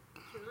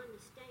to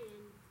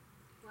understand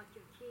what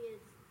your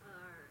kids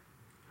are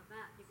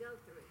about to go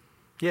through.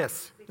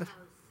 Yes. Because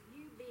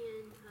you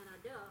being an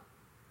adult,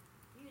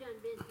 you done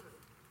been through.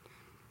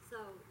 So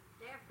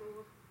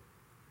therefore,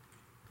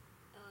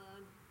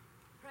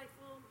 pray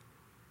for them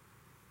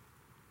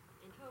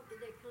and hope that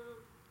they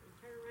come and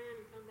turn around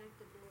and come back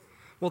to the Lord.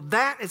 Well,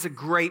 that is a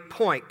great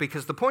point,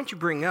 because the point you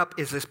bring up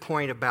is this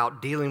point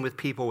about dealing with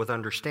people with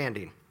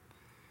understanding.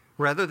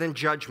 Rather than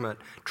judgment,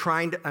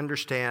 trying to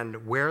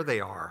understand where they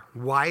are,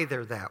 why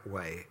they're that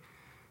way,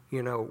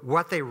 you know,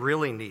 what they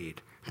really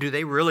need. Do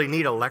they really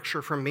need a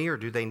lecture from me, or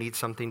do they need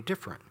something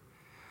different?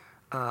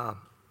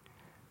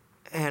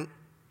 And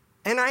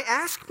I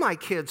asked my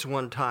kids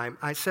one time,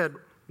 I said,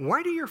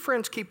 why do your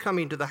friends keep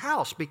coming to the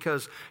house?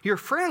 Because your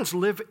friends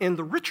live in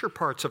the richer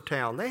parts of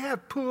town. They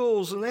have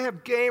pools and they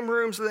have game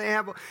rooms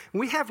and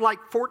we have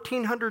like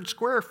 1,400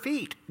 square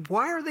feet.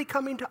 Why are they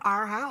coming to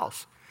our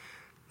house?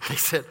 They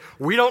said,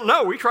 we don't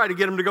know. We try to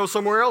get them to go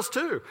somewhere else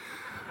too.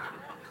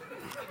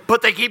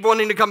 But they keep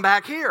wanting to come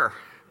back here.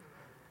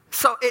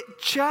 So it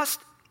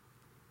just,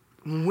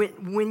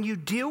 when you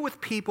deal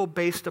with people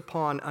based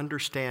upon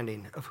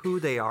understanding of who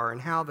they are and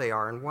how they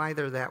are and why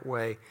they're that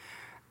way,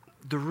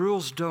 the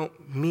rules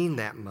don't mean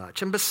that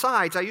much. And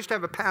besides, I used to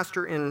have a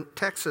pastor in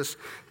Texas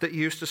that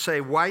used to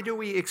say, why do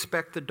we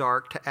expect the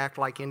dark to act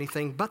like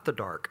anything but the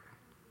dark?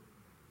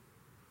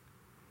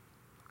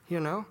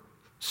 You know?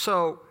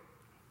 So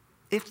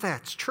if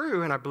that's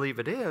true, and I believe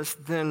it is,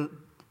 then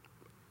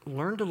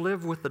learn to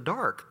live with the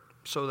dark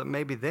so that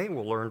maybe they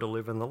will learn to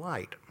live in the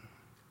light.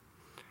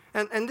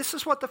 And this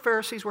is what the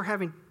Pharisees were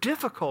having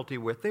difficulty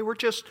with. They were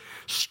just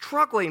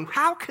struggling.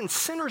 How can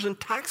sinners and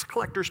tax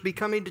collectors be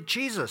coming to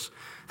Jesus?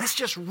 That's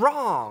just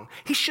wrong.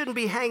 He shouldn't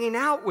be hanging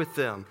out with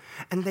them.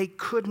 And they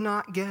could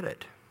not get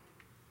it.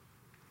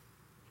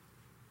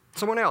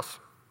 Someone else?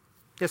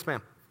 Yes,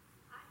 ma'am.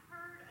 I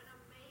heard an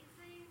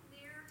amazing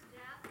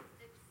near-death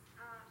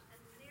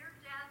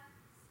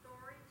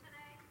story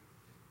today.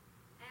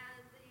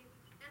 And the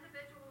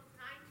individual was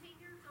 19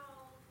 years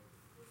old,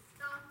 was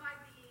stung by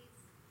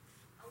bees,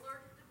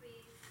 allergic to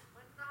bees,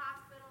 went to the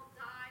hospital,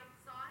 died,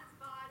 saw his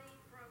body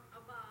from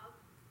above,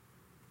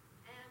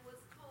 and was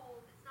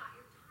told, it's not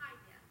your time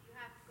yet, you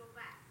have to go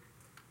back.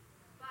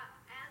 But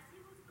as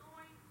he was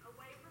going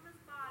away from his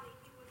body,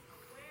 he was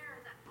aware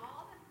that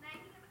all the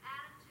negative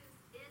attitudes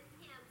in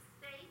him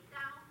stayed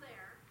down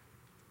there,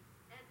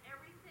 and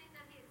everything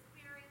that he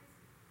experienced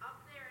up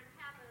there in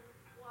heaven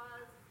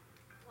was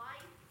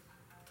light,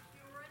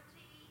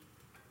 purity,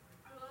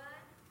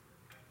 good.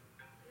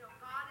 You know,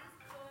 God is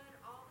good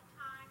all the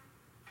time,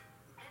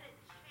 and it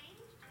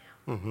changed him.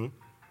 Mm-hmm.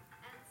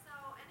 And so,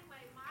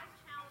 anyway, my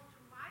challenge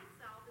to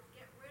myself is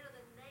get rid of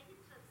the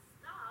negative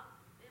stuff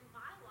in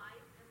my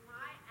life and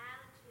my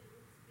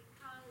attitudes,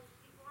 because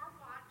people are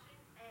watching.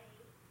 A,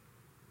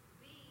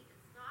 B,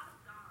 it's not of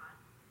God.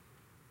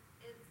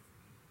 It's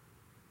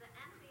the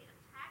enemy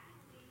attacking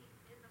me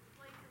in the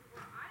places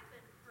where I've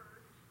been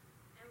hurt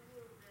and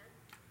wounded.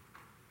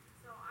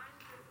 So I'm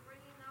just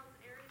bringing those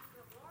areas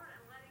to the Lord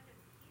and letting Him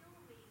heal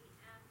me,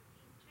 and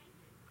He's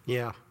changing.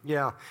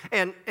 Yeah.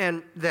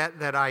 And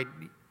that I,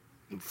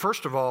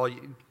 first of all,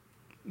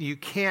 you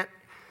can't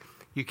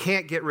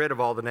get rid of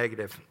all the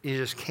negative. You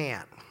just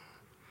can't.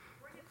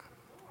 Bring it to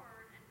the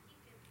Lord, and He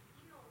can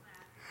heal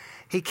that.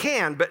 He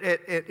can, but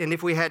and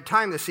if we had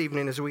time this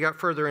evening, as we got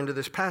further into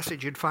this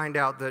passage, you'd find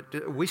out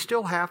that we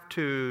still have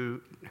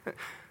to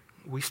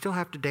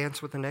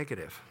dance with the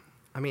negative.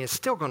 I mean, it's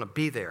still going to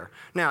be there.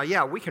 Now,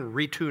 yeah, we can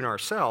retune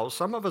ourselves.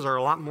 Some of us are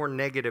a lot more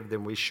negative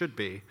than we should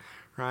be,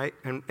 right?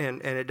 And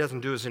it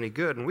doesn't do us any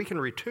good, and we can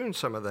retune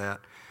some of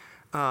that.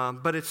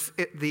 But it's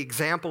the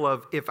example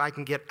of if I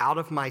can get out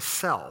of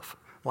myself,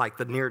 like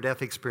the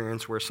near-death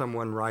experience where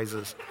someone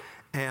rises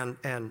and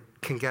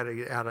can get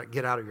out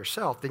of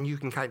yourself, then you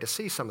can kind of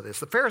see some of this.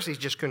 The Pharisees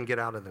just couldn't get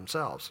out of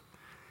themselves.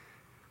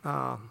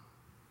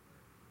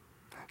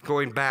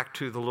 Going back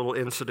to the little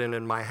incident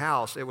in my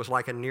house, it was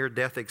like a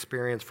near-death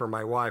experience for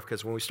my wife,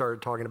 because when we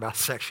started talking about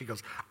sex, she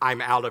goes,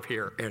 "I'm out of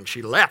here," and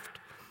she left.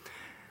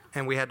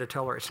 And we had to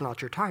tell her, "It's not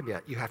your time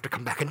yet. You have to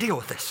come back and deal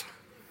with this."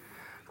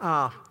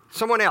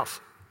 Someone else.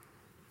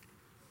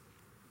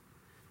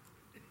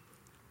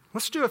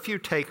 Let's do a few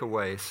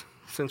takeaways,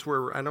 since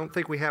I don't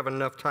think we have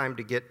enough time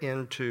to get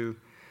into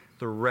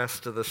the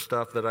rest of the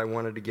stuff that I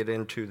wanted to get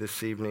into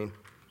this evening.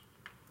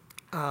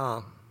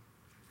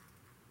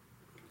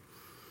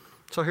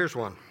 So here's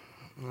one.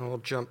 We'll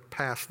jump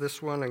past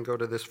this one and go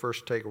to this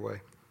first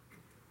takeaway.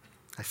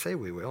 I say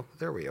we will.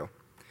 There we go.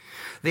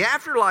 The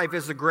afterlife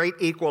is the great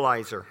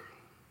equalizer.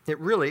 It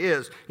really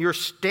is. Your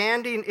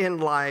standing in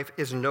life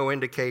is no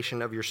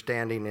indication of your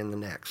standing in the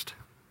next.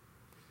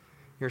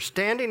 Your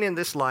standing in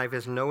this life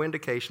is no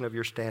indication of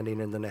your standing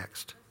in the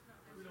next.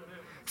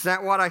 Is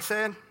that what I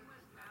said?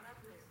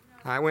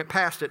 I went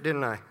past it,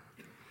 didn't I?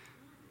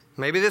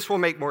 Maybe this will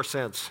make more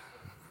sense.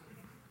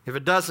 If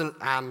it doesn't,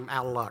 I'm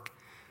out of luck.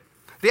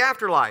 The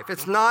afterlife,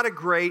 it's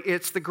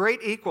the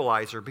great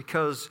equalizer,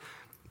 because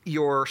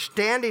your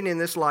standing in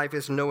this life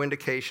is no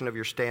indication of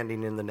your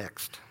standing in the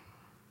next.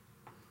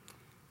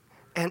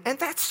 And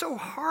that's so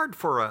hard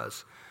for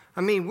us.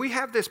 I mean, we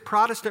have this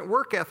Protestant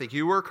work ethic.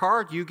 You work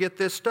hard, you get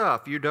this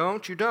stuff. You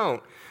don't, you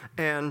don't.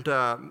 And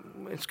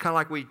it's kind of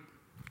like we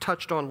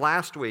touched on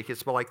last week.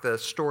 It's like the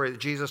story that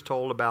Jesus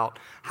told about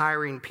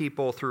hiring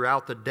people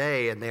throughout the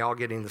day and they all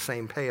getting the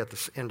same pay at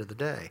the end of the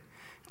day.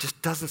 It just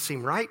doesn't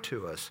seem right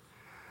to us.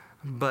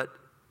 But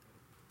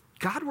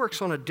God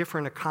works on a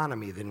different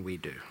economy than we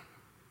do.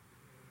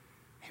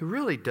 He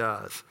really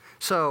does.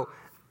 So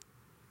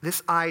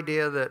this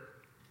idea that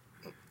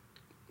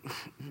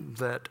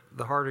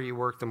the harder you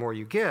work, the more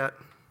you get,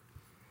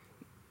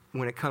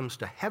 when it comes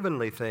to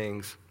heavenly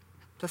things,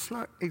 that's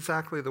not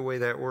exactly the way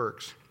that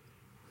works.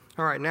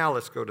 All right, now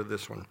let's go to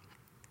this one.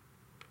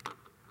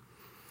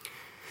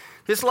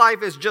 This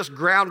life is just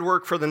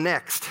groundwork for the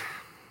next.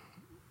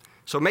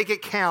 So make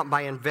it count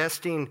by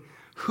investing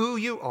who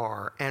you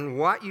are and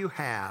what you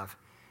have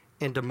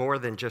into more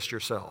than just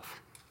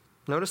yourself.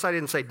 Notice I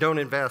didn't say don't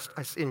invest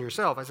in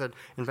yourself. I said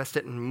invest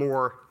it in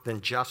more than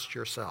just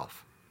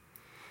yourself.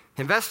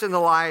 Invest in the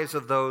lives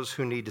of those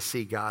who need to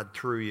see God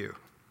through you.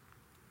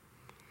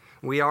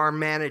 We are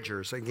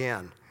managers,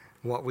 again.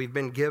 What we've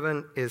been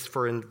given is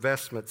for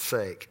investment's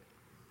sake.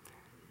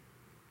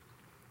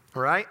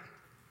 All right?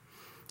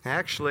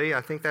 Actually,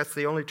 I think that's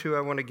the only two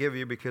I want to give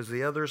you, because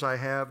the others I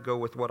have go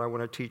with what I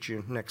want to teach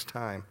you next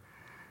time.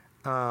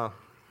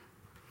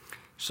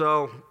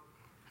 So,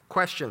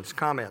 questions,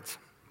 comments?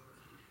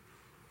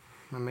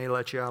 I may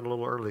let you out a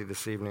little early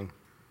this evening,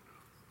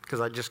 because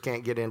I just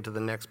can't get into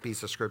the next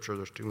piece of Scripture.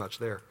 There's too much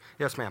there.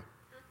 Yes, ma'am.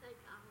 I think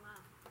all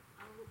us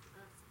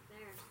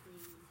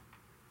Pharisees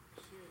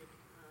should,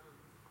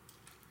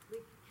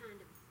 we kind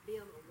of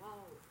build a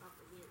wall up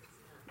against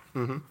us.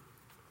 Mm-hmm.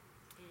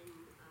 And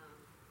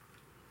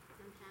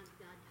sometimes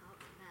God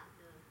talks about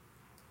the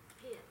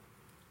pit.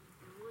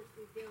 And once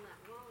we build that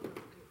wall up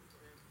against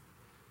us,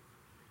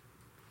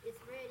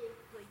 it's ready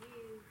for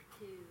you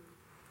to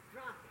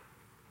drop it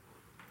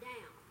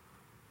down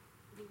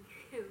in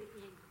Christ.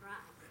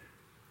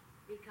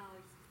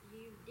 Because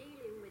you're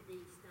dealing with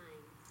these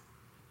things,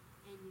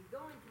 and you're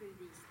going through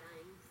these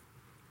things,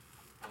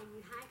 and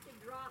you have to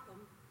drop them,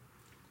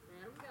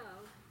 let them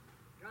go,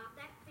 drop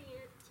that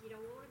fence. You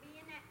don't want to be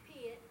in that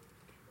pit,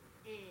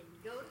 and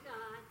go to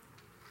God,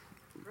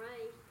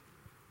 pray,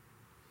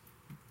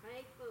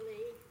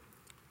 faithfully,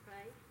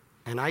 pray,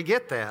 And I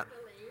get that.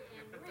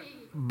 and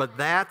read. But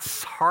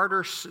that's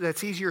harder,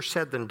 that's easier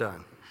said than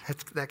done.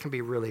 That can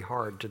be really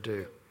hard to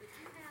do. But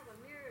you have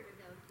a mirror to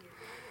go to.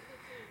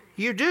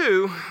 God, You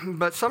do,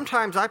 but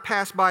sometimes I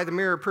pass by the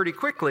mirror pretty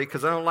quickly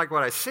because I don't like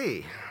what I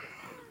see,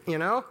 you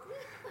know?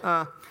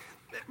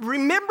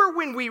 Remember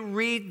when we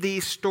read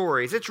these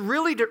stories, it's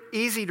really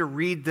easy to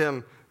read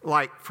them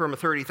like from a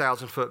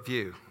 30,000-foot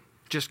view.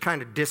 Just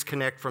kind of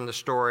disconnect from the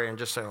story and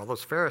just say, oh,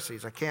 those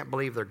Pharisees, I can't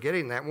believe they're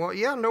getting that. Well,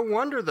 yeah, no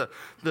wonder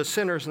the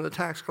sinners and the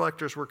tax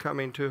collectors were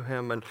coming to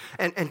him,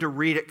 and to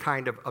read it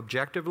kind of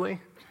objectively.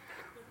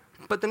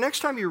 But the next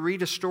time you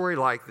read a story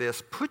like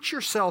this, put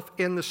yourself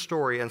in the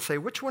story and say,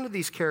 which one of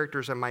these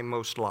characters am I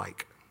most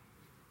like?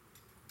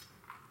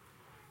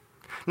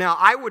 Now,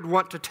 I would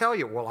want to tell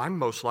you, well, I'm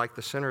most like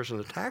the sinners and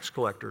the tax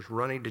collectors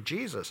running to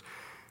Jesus.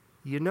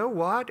 You know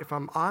what? If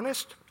I'm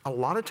honest, a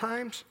lot of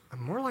times,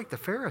 I'm more like the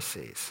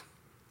Pharisees.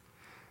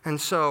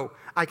 And so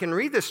I can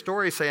read this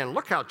story saying,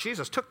 look how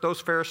Jesus took those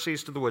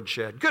Pharisees to the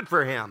woodshed. Good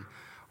for him.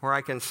 Or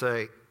I can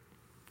say,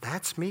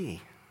 that's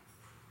me.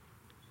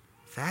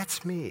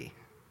 That's me.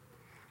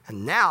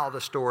 And now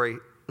the story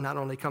not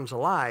only comes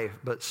alive,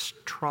 but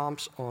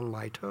tromps on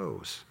my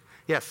toes.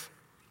 Yes?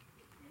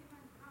 Even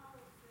Paul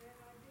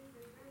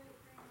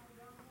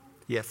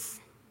Yes.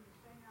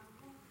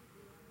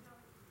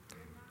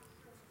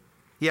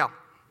 Yeah.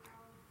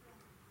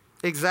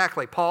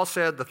 Exactly. Paul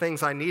said, the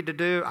things I need to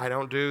do, I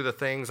don't do. The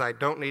things I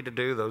don't need to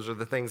do, those are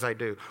the things I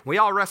do. We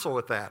all wrestle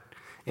with that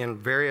in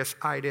various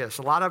ideas.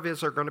 A lot of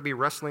us are going to be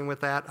wrestling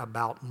with that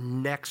about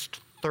next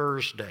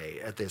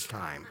Thursday at this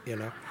time, you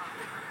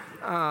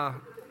know.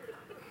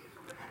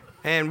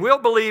 And we'll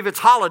believe it's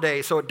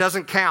holiday, so it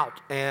doesn't count.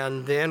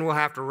 And then we'll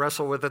have to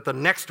wrestle with it the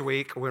next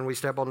week when we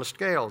step on the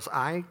scales.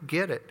 I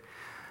get it.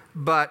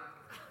 But,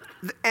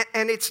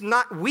 and it's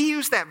not, we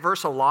use that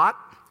verse a lot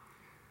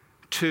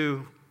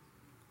to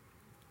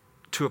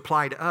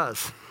apply to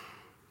us.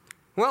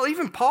 Well,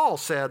 even Paul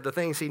said the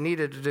things he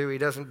needed to do, he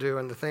doesn't do,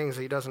 and the things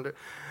he doesn't do.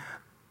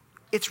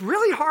 It's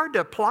really hard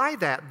to apply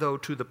that, though,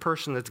 to the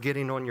person that's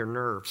getting on your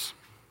nerves.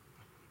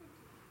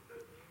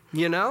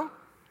 You know?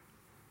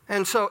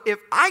 And so if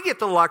I get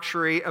the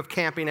luxury of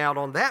camping out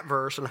on that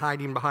verse and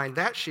hiding behind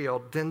that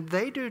shield, then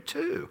they do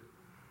too.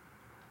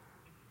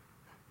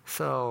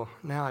 So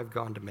now I've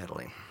gone to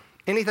meddling.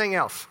 Anything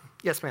else?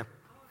 Yes, ma'am.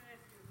 I want to ask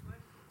you a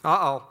question.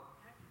 Uh-oh.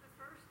 After the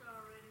first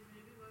R-rated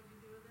movie, what did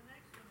you do with the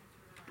next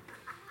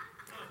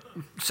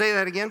one that you Say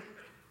that again.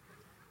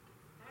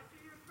 After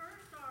your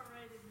first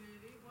R-rated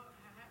movie, what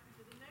happened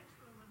to the next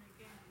one when they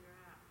came to your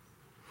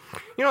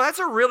house? You know, that's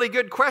a really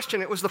good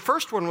question. It was the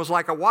first one was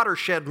like a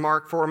watershed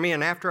mark for me,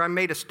 and after I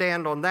made a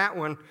stand on that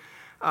one,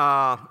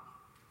 I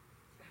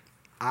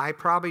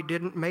probably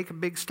didn't make a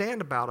big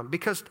stand about them.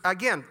 Because,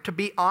 again, to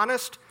be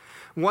honest,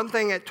 one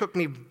thing that took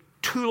me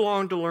too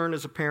long to learn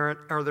as a parent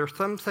are there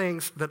some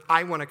things that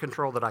I want to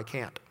control that I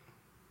can't.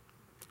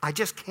 I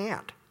just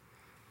can't.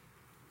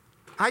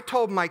 I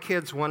told my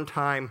kids one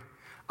time,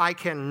 I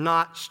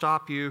cannot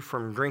stop you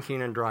from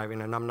drinking and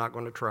driving, and I'm not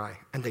going to try.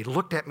 And they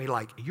looked at me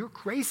like, you're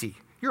crazy.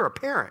 You're a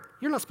parent.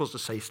 You're not supposed to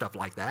say stuff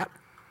like that.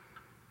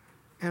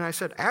 And I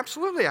said,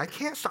 absolutely, I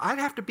can't stop. I'd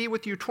have to be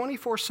with you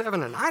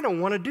 24/7, and I don't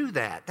want to do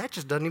that. That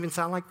just doesn't even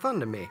sound like fun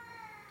to me.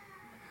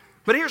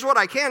 But here's what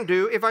I can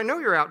do. If I know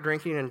you're out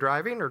drinking and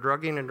driving or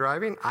drugging and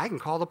driving, I can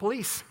call the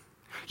police.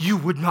 You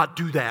would not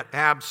do that.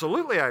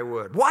 Absolutely, I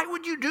would. Why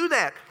would you do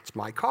that? It's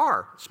my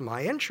car. It's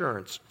my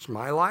insurance. It's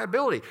my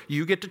liability.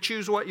 You get to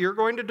choose what you're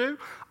going to do.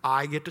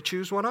 I get to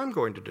choose what I'm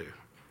going to do.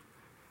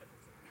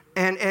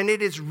 And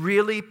it is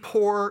really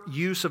poor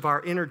use of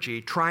our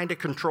energy trying to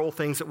control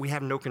things that we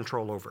have no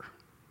control over.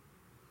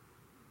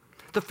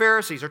 The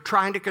Pharisees are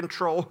trying to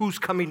control who's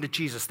coming to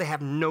Jesus. They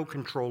have no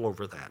control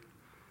over that.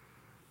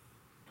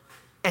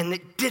 And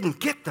it didn't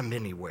get them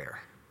anywhere.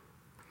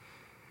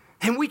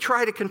 And we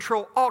try to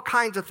control all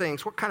kinds of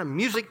things. What kind of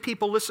music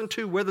people listen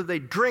to, whether they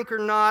drink or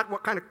not,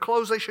 what kind of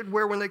clothes they should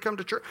wear when they come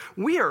to church.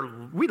 We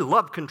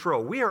love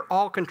control. We are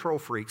all control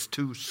freaks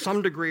to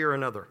some degree or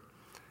another.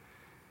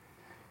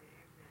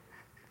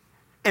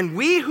 And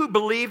we who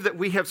believe that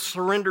we have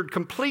surrendered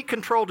complete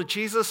control to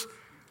Jesus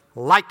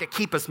like to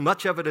keep as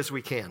much of it as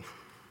we can.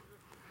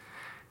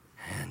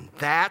 And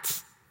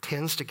that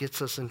tends to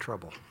get us in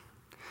trouble.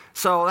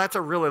 So that's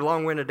a really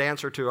long-winded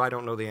answer to I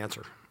don't know the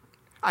answer.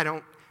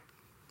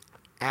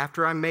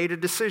 After I made a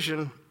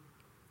decision,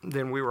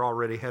 then we were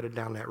already headed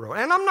down that road.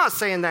 And I'm not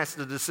saying that's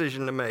the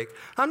decision to make.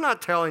 I'm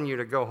not telling you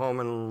to go home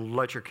and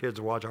let your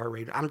kids watch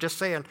R-rated. I'm just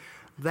saying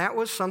that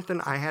was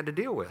something I had to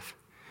deal with.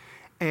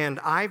 And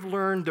I've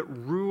learned that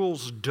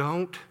rules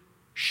don't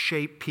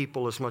shape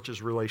people as much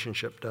as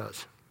relationship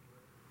does.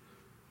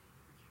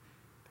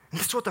 And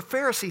that's what the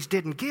Pharisees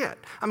didn't get.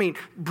 I mean,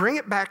 bring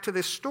it back to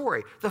this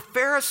story. The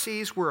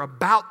Pharisees were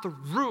about the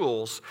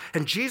rules,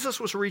 and Jesus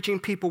was reaching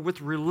people with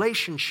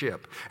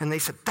relationship. And they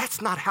said, that's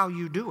not how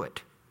you do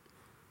it.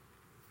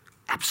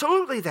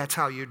 Absolutely, that's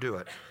how you do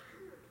it.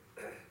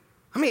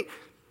 I mean,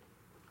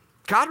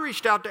 God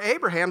reached out to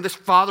Abraham, this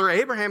father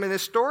Abraham in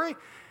this story.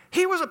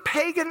 He was a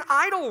pagan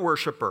idol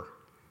worshiper.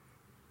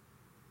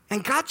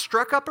 And God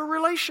struck up a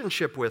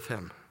relationship with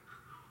him.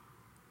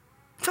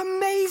 It's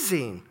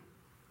amazing.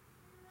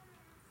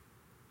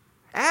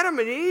 Adam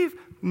and Eve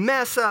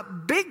mess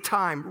up big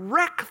time,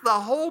 wreck the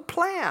whole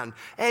plan,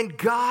 and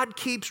God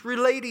keeps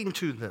relating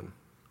to them.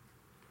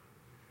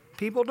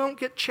 People don't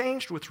get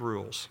changed with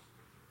rules.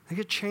 They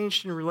get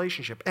changed in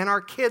relationship. And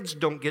our kids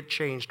don't get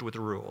changed with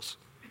rules.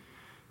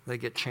 They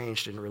get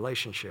changed in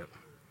relationship.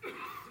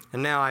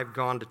 And now I've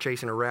gone to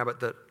chasing a rabbit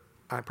that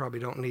I probably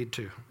don't need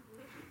to.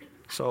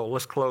 So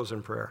let's close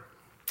in prayer.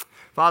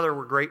 Father,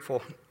 we're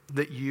grateful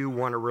that you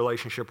want a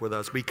relationship with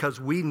us because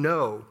we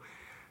know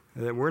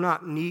that we're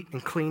not neat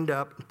and cleaned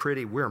up and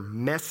pretty. We're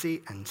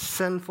messy and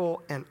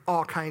sinful and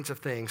all kinds of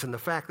things. And the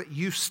fact that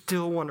you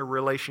still want a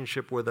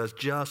relationship with us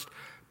just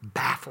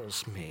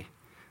baffles me.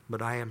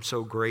 But I am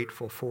so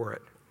grateful for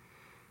it.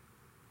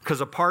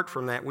 Because apart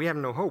from that, we have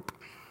no hope.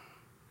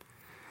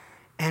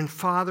 And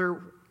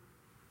Father,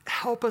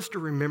 help us to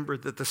remember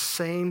that the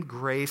same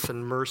grace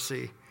and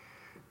mercy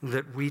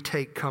that we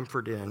take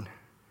comfort in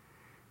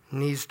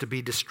needs to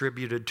be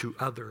distributed to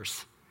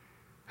others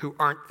who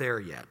aren't there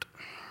yet.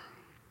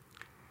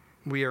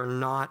 We are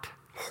not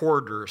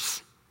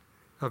hoarders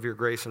of your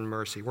grace and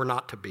mercy. We're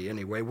not to be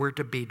anyway. We're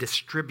to be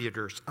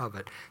distributors of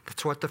it.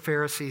 That's what the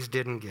Pharisees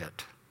didn't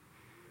get.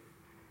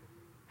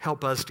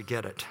 Help us to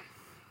get it.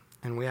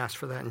 And we ask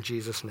for that in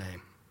Jesus'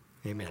 name.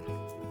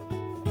 Amen.